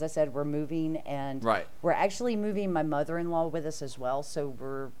 As I said, we're moving, and we're actually moving my mother-in-law with us as well. So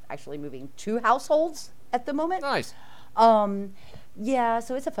we're actually moving 2 households at the moment. Nice. Yeah,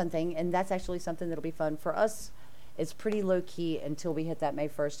 so it's a fun thing, and that's actually something that'll be fun for us. It's pretty low key until we hit that May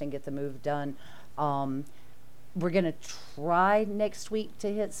 1st and get the move done. We're gonna try next week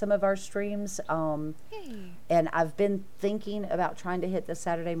to hit some of our streams. And I've been thinking about trying to hit the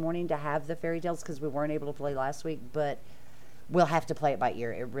Saturday morning to have the fairy tales because we weren't able to play last week, but we'll have to play it by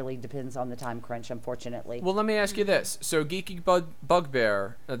ear. It really depends on the time crunch, unfortunately. Well, let me ask you this. So Geeky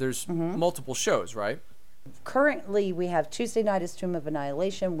Bugbear, there's multiple shows, right? Currently, we have Tuesday night is Tomb of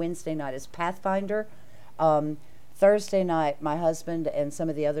Annihilation, Wednesday night is Pathfinder. Thursday night, my husband and some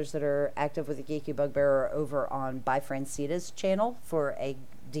of the others that are active with the Geeky Bugbear are over on By Francita's channel for a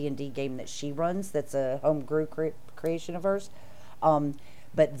D&D game that she runs that's a homebrew creation of hers.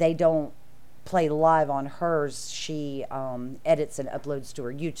 But they don't play live on hers. She edits and uploads to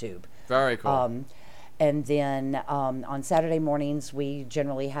her YouTube. Very cool. And then on Saturday mornings, we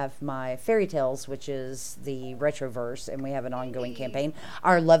generally have my Fairy Tales, which is the Retroverse, and we have an ongoing campaign.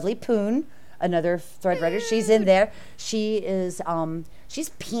 Our lovely Poon, another thread writer, she's in there. She is, she's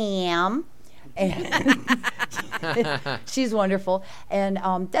Pam. And she's wonderful. And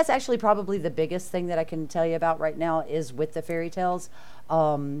that's actually probably the biggest thing that I can tell you about right now is with the Fairy Tales.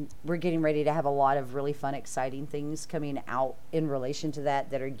 We're getting ready to have a lot of really fun, exciting things coming out in relation to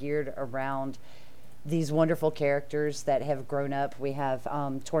that are geared around these wonderful characters that have grown up. We have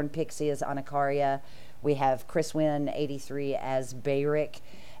Torn Pixie as Anacaria. We have Chris Wynn, 83, as Bayrick.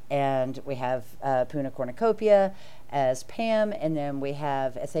 And we have Puna Cornucopia as Pam. And then we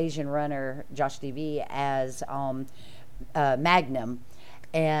have Athasian Runner, Josh DB, as Magnum.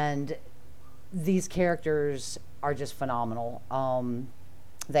 And these characters are just phenomenal.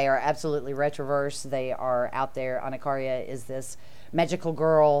 They are absolutely retroverse. They are out there. Anacaria is this magical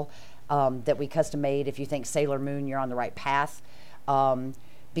girl that we custom made. If you think Sailor Moon, you're on the right path.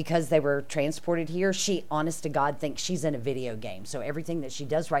 Because they were transported here, she, honest to God, thinks she's in a video game. So everything that she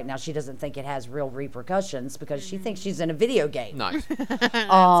does right now, she doesn't think it has real repercussions because she thinks she's in a video game. Nice. That's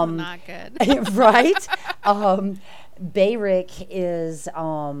not good. Right? Bayrick is,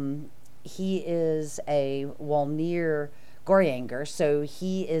 he is a Walnir Goryanger. So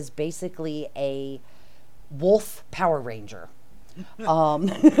he is basically a wolf Power Ranger.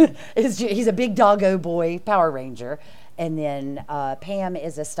 He's a big doggo boy Power Ranger. And then Pam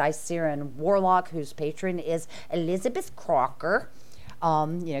is a Styceran warlock whose patron is Elizabeth Crocker.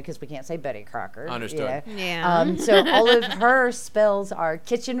 Because we can't say Betty Crocker. Understood. Yeah. So all of her spells are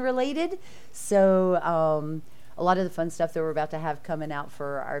kitchen related. So a lot of the fun stuff that we're about to have coming out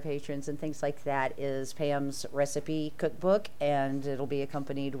for our patrons and things like that is Pam's recipe cookbook, and it'll be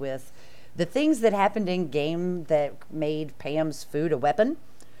accompanied with the things that happened in game that made Pam's food a weapon.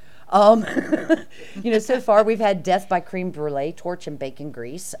 So far we've had death by creme brulee, torch and bacon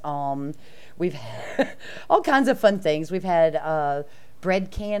grease. We've had all kinds of fun things. We've had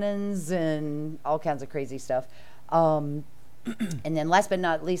bread cannons and all kinds of crazy stuff. And then last but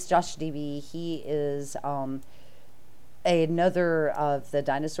not least, Josh DB, he is another of the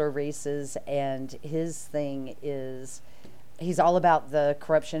dinosaur races, and his thing is he's all about the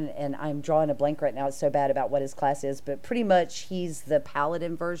corruption, and I'm drawing a blank right now. It's so bad about what his class is, but pretty much he's the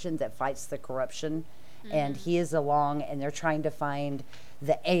paladin version that fights the corruption, and he is along, and they're trying to find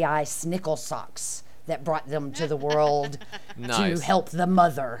the AI Snickle Socks that brought them to the world to help the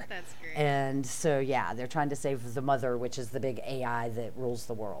mother. That's great. And so, yeah, they're trying to save the mother, which is the big AI that rules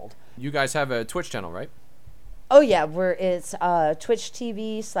the world. You guys have a Twitch channel, right? Oh, yeah, it's Twitch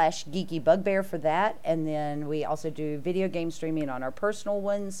TV/Geeky Bugbear for that. And then we also do video game streaming on our personal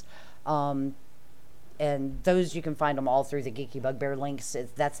ones. And those, you can find them all through the Geeky Bugbear links.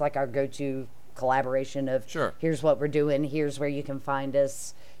 That's like our go-to collaboration of here's what we're doing, here's where you can find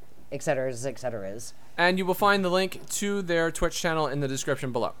us, et cetera, et cetera. And you will find the link to their Twitch channel in the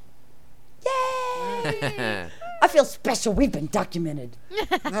description below. Yay! I feel special. We've been documented.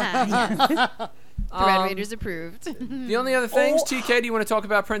 Thread Raiders approved. The only other things, TK, do you want to talk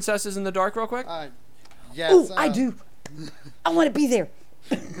about Princesses in the Dark real quick? Yes. Ooh, I do. I want to be there.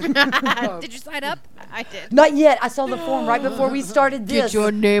 Did you sign up? I did. Not yet. I saw the form right before we started this. Get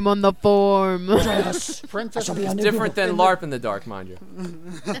your name on the form. Yes. Princess It's different than LARP in the Dark, mind you.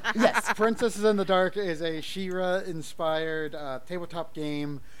 Yes. Princesses in the Dark is a She-Ra inspired tabletop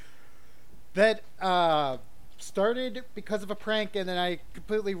game that started because of a prank, and then I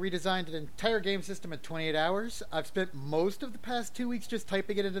completely redesigned an entire game system in 28 hours. I've spent most of the past 2 weeks just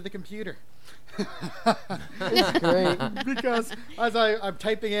typing it into the computer. It's great. Because as I'm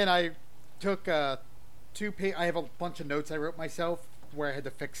typing in, I took I have a bunch of notes I wrote myself where I had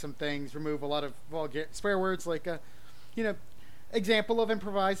to fix some things, remove a lot of swear words, like example of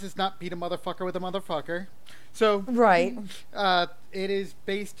improvise is not beat a motherfucker with a motherfucker. So right. It is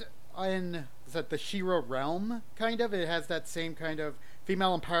based on the She-Ra realm, kind of. It has that same kind of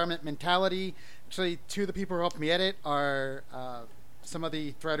female empowerment mentality. Actually, two of the people who helped me edit are some of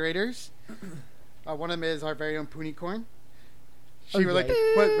the Thread Raiders. One of them is our very own Poonicorn. She was like,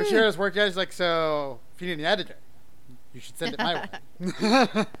 when She-Ra's work at, she's like, so if you need an editor, you should send it my way.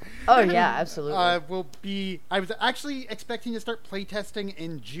 Oh yeah, absolutely. I was actually expecting to start playtesting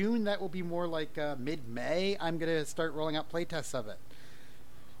in June. That will be more like mid-May. I'm gonna start rolling out playtests of it.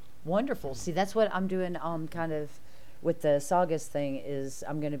 Wonderful. See, that's what I'm doing. Kind of with the Sagas thing is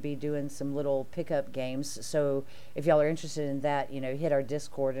I'm going to be doing some little pickup games. So if y'all are interested in that, hit our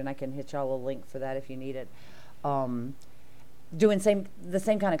Discord, and I can hit y'all a link for that if you need it. Doing the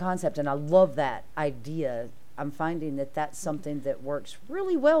same kind of concept, and I love that idea. I'm finding that that's something that works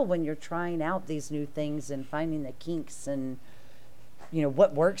really well when you're trying out these new things and finding the kinks and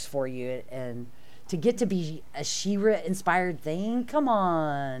what works for you. And to get to be a She-Ra inspired thing, come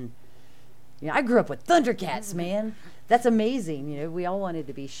on. I grew up with Thundercats, man. That's amazing. We all wanted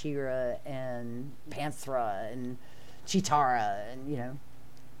to be She-Ra and Panthra and Cheetara, and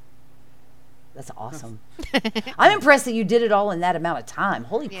that's awesome. I'm impressed that you did it all in that amount of time.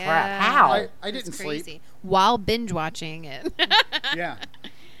 Holy crap! How? I didn't sleep while binge watching it. Yeah,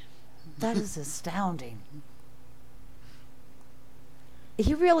 that is astounding.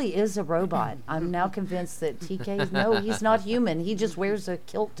 He really is a robot. I'm now convinced that TK, no, he's not human. He just wears a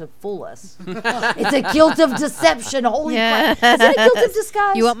kilt to fool us. It's a kilt of deception. Holy crap. Is it a kilt of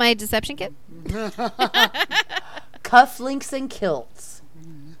disguise? You want my deception kit? Cufflinks and kilts.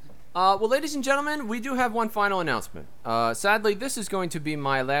 Well, ladies and gentlemen, we do have one final announcement. Sadly, this is going to be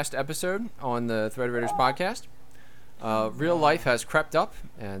my last episode on the Thread Raiders podcast. Real life has crept up,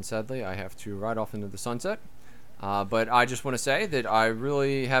 and sadly, I have to ride off into the sunset. But I just want to say that I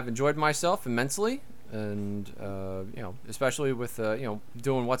really have enjoyed myself immensely, and especially with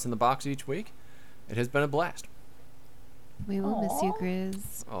doing what's in the box each week, it has been a blast. We will miss you,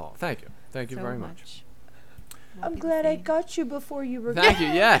 Grizz. Oh, thank you very much. I'm glad I got you before you were. Thank you.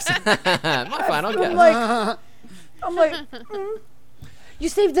 Yes, my final guess. I'm like, you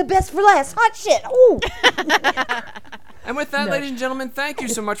saved the best for last. Hot shit. Ooh. And with that, ladies and gentlemen, thank you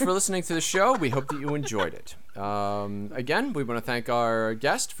so much for listening to the show. We hope that you enjoyed it. Again, we want to thank our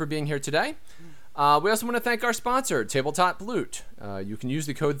guest for being here today. We also want to thank our sponsor, Tabletop Loot. You can use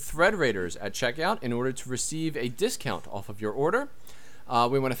the code ThreadRaiders at checkout in order to receive a discount off of your order.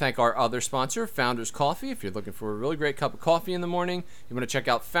 We want to thank our other sponsor, Founders Coffee. If you're looking for a really great cup of coffee in the morning, you want to check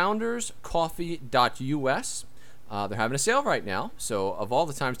out founderscoffee.us. They're having a sale right now, so of all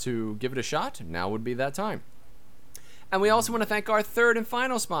the times to give it a shot, now would be that time. And we also want to thank our third and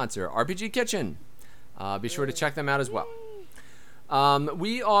final sponsor, RPG Kitchen. Be sure to check them out as well.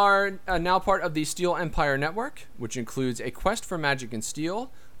 We are now part of the Steel Empire Network, which includes A Quest for Magic and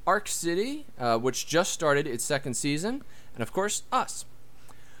Steel, Arc City, which just started its second season, and of course, us.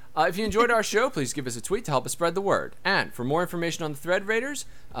 If you enjoyed our show, please give us a tweet to help us spread the word. And for more information on the Thread Raiders,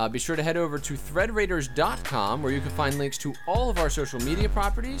 be sure to head over to threadraiders.com, where you can find links to all of our social media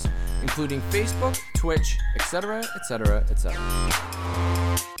properties, including Facebook, Twitch, etc., etc., etc.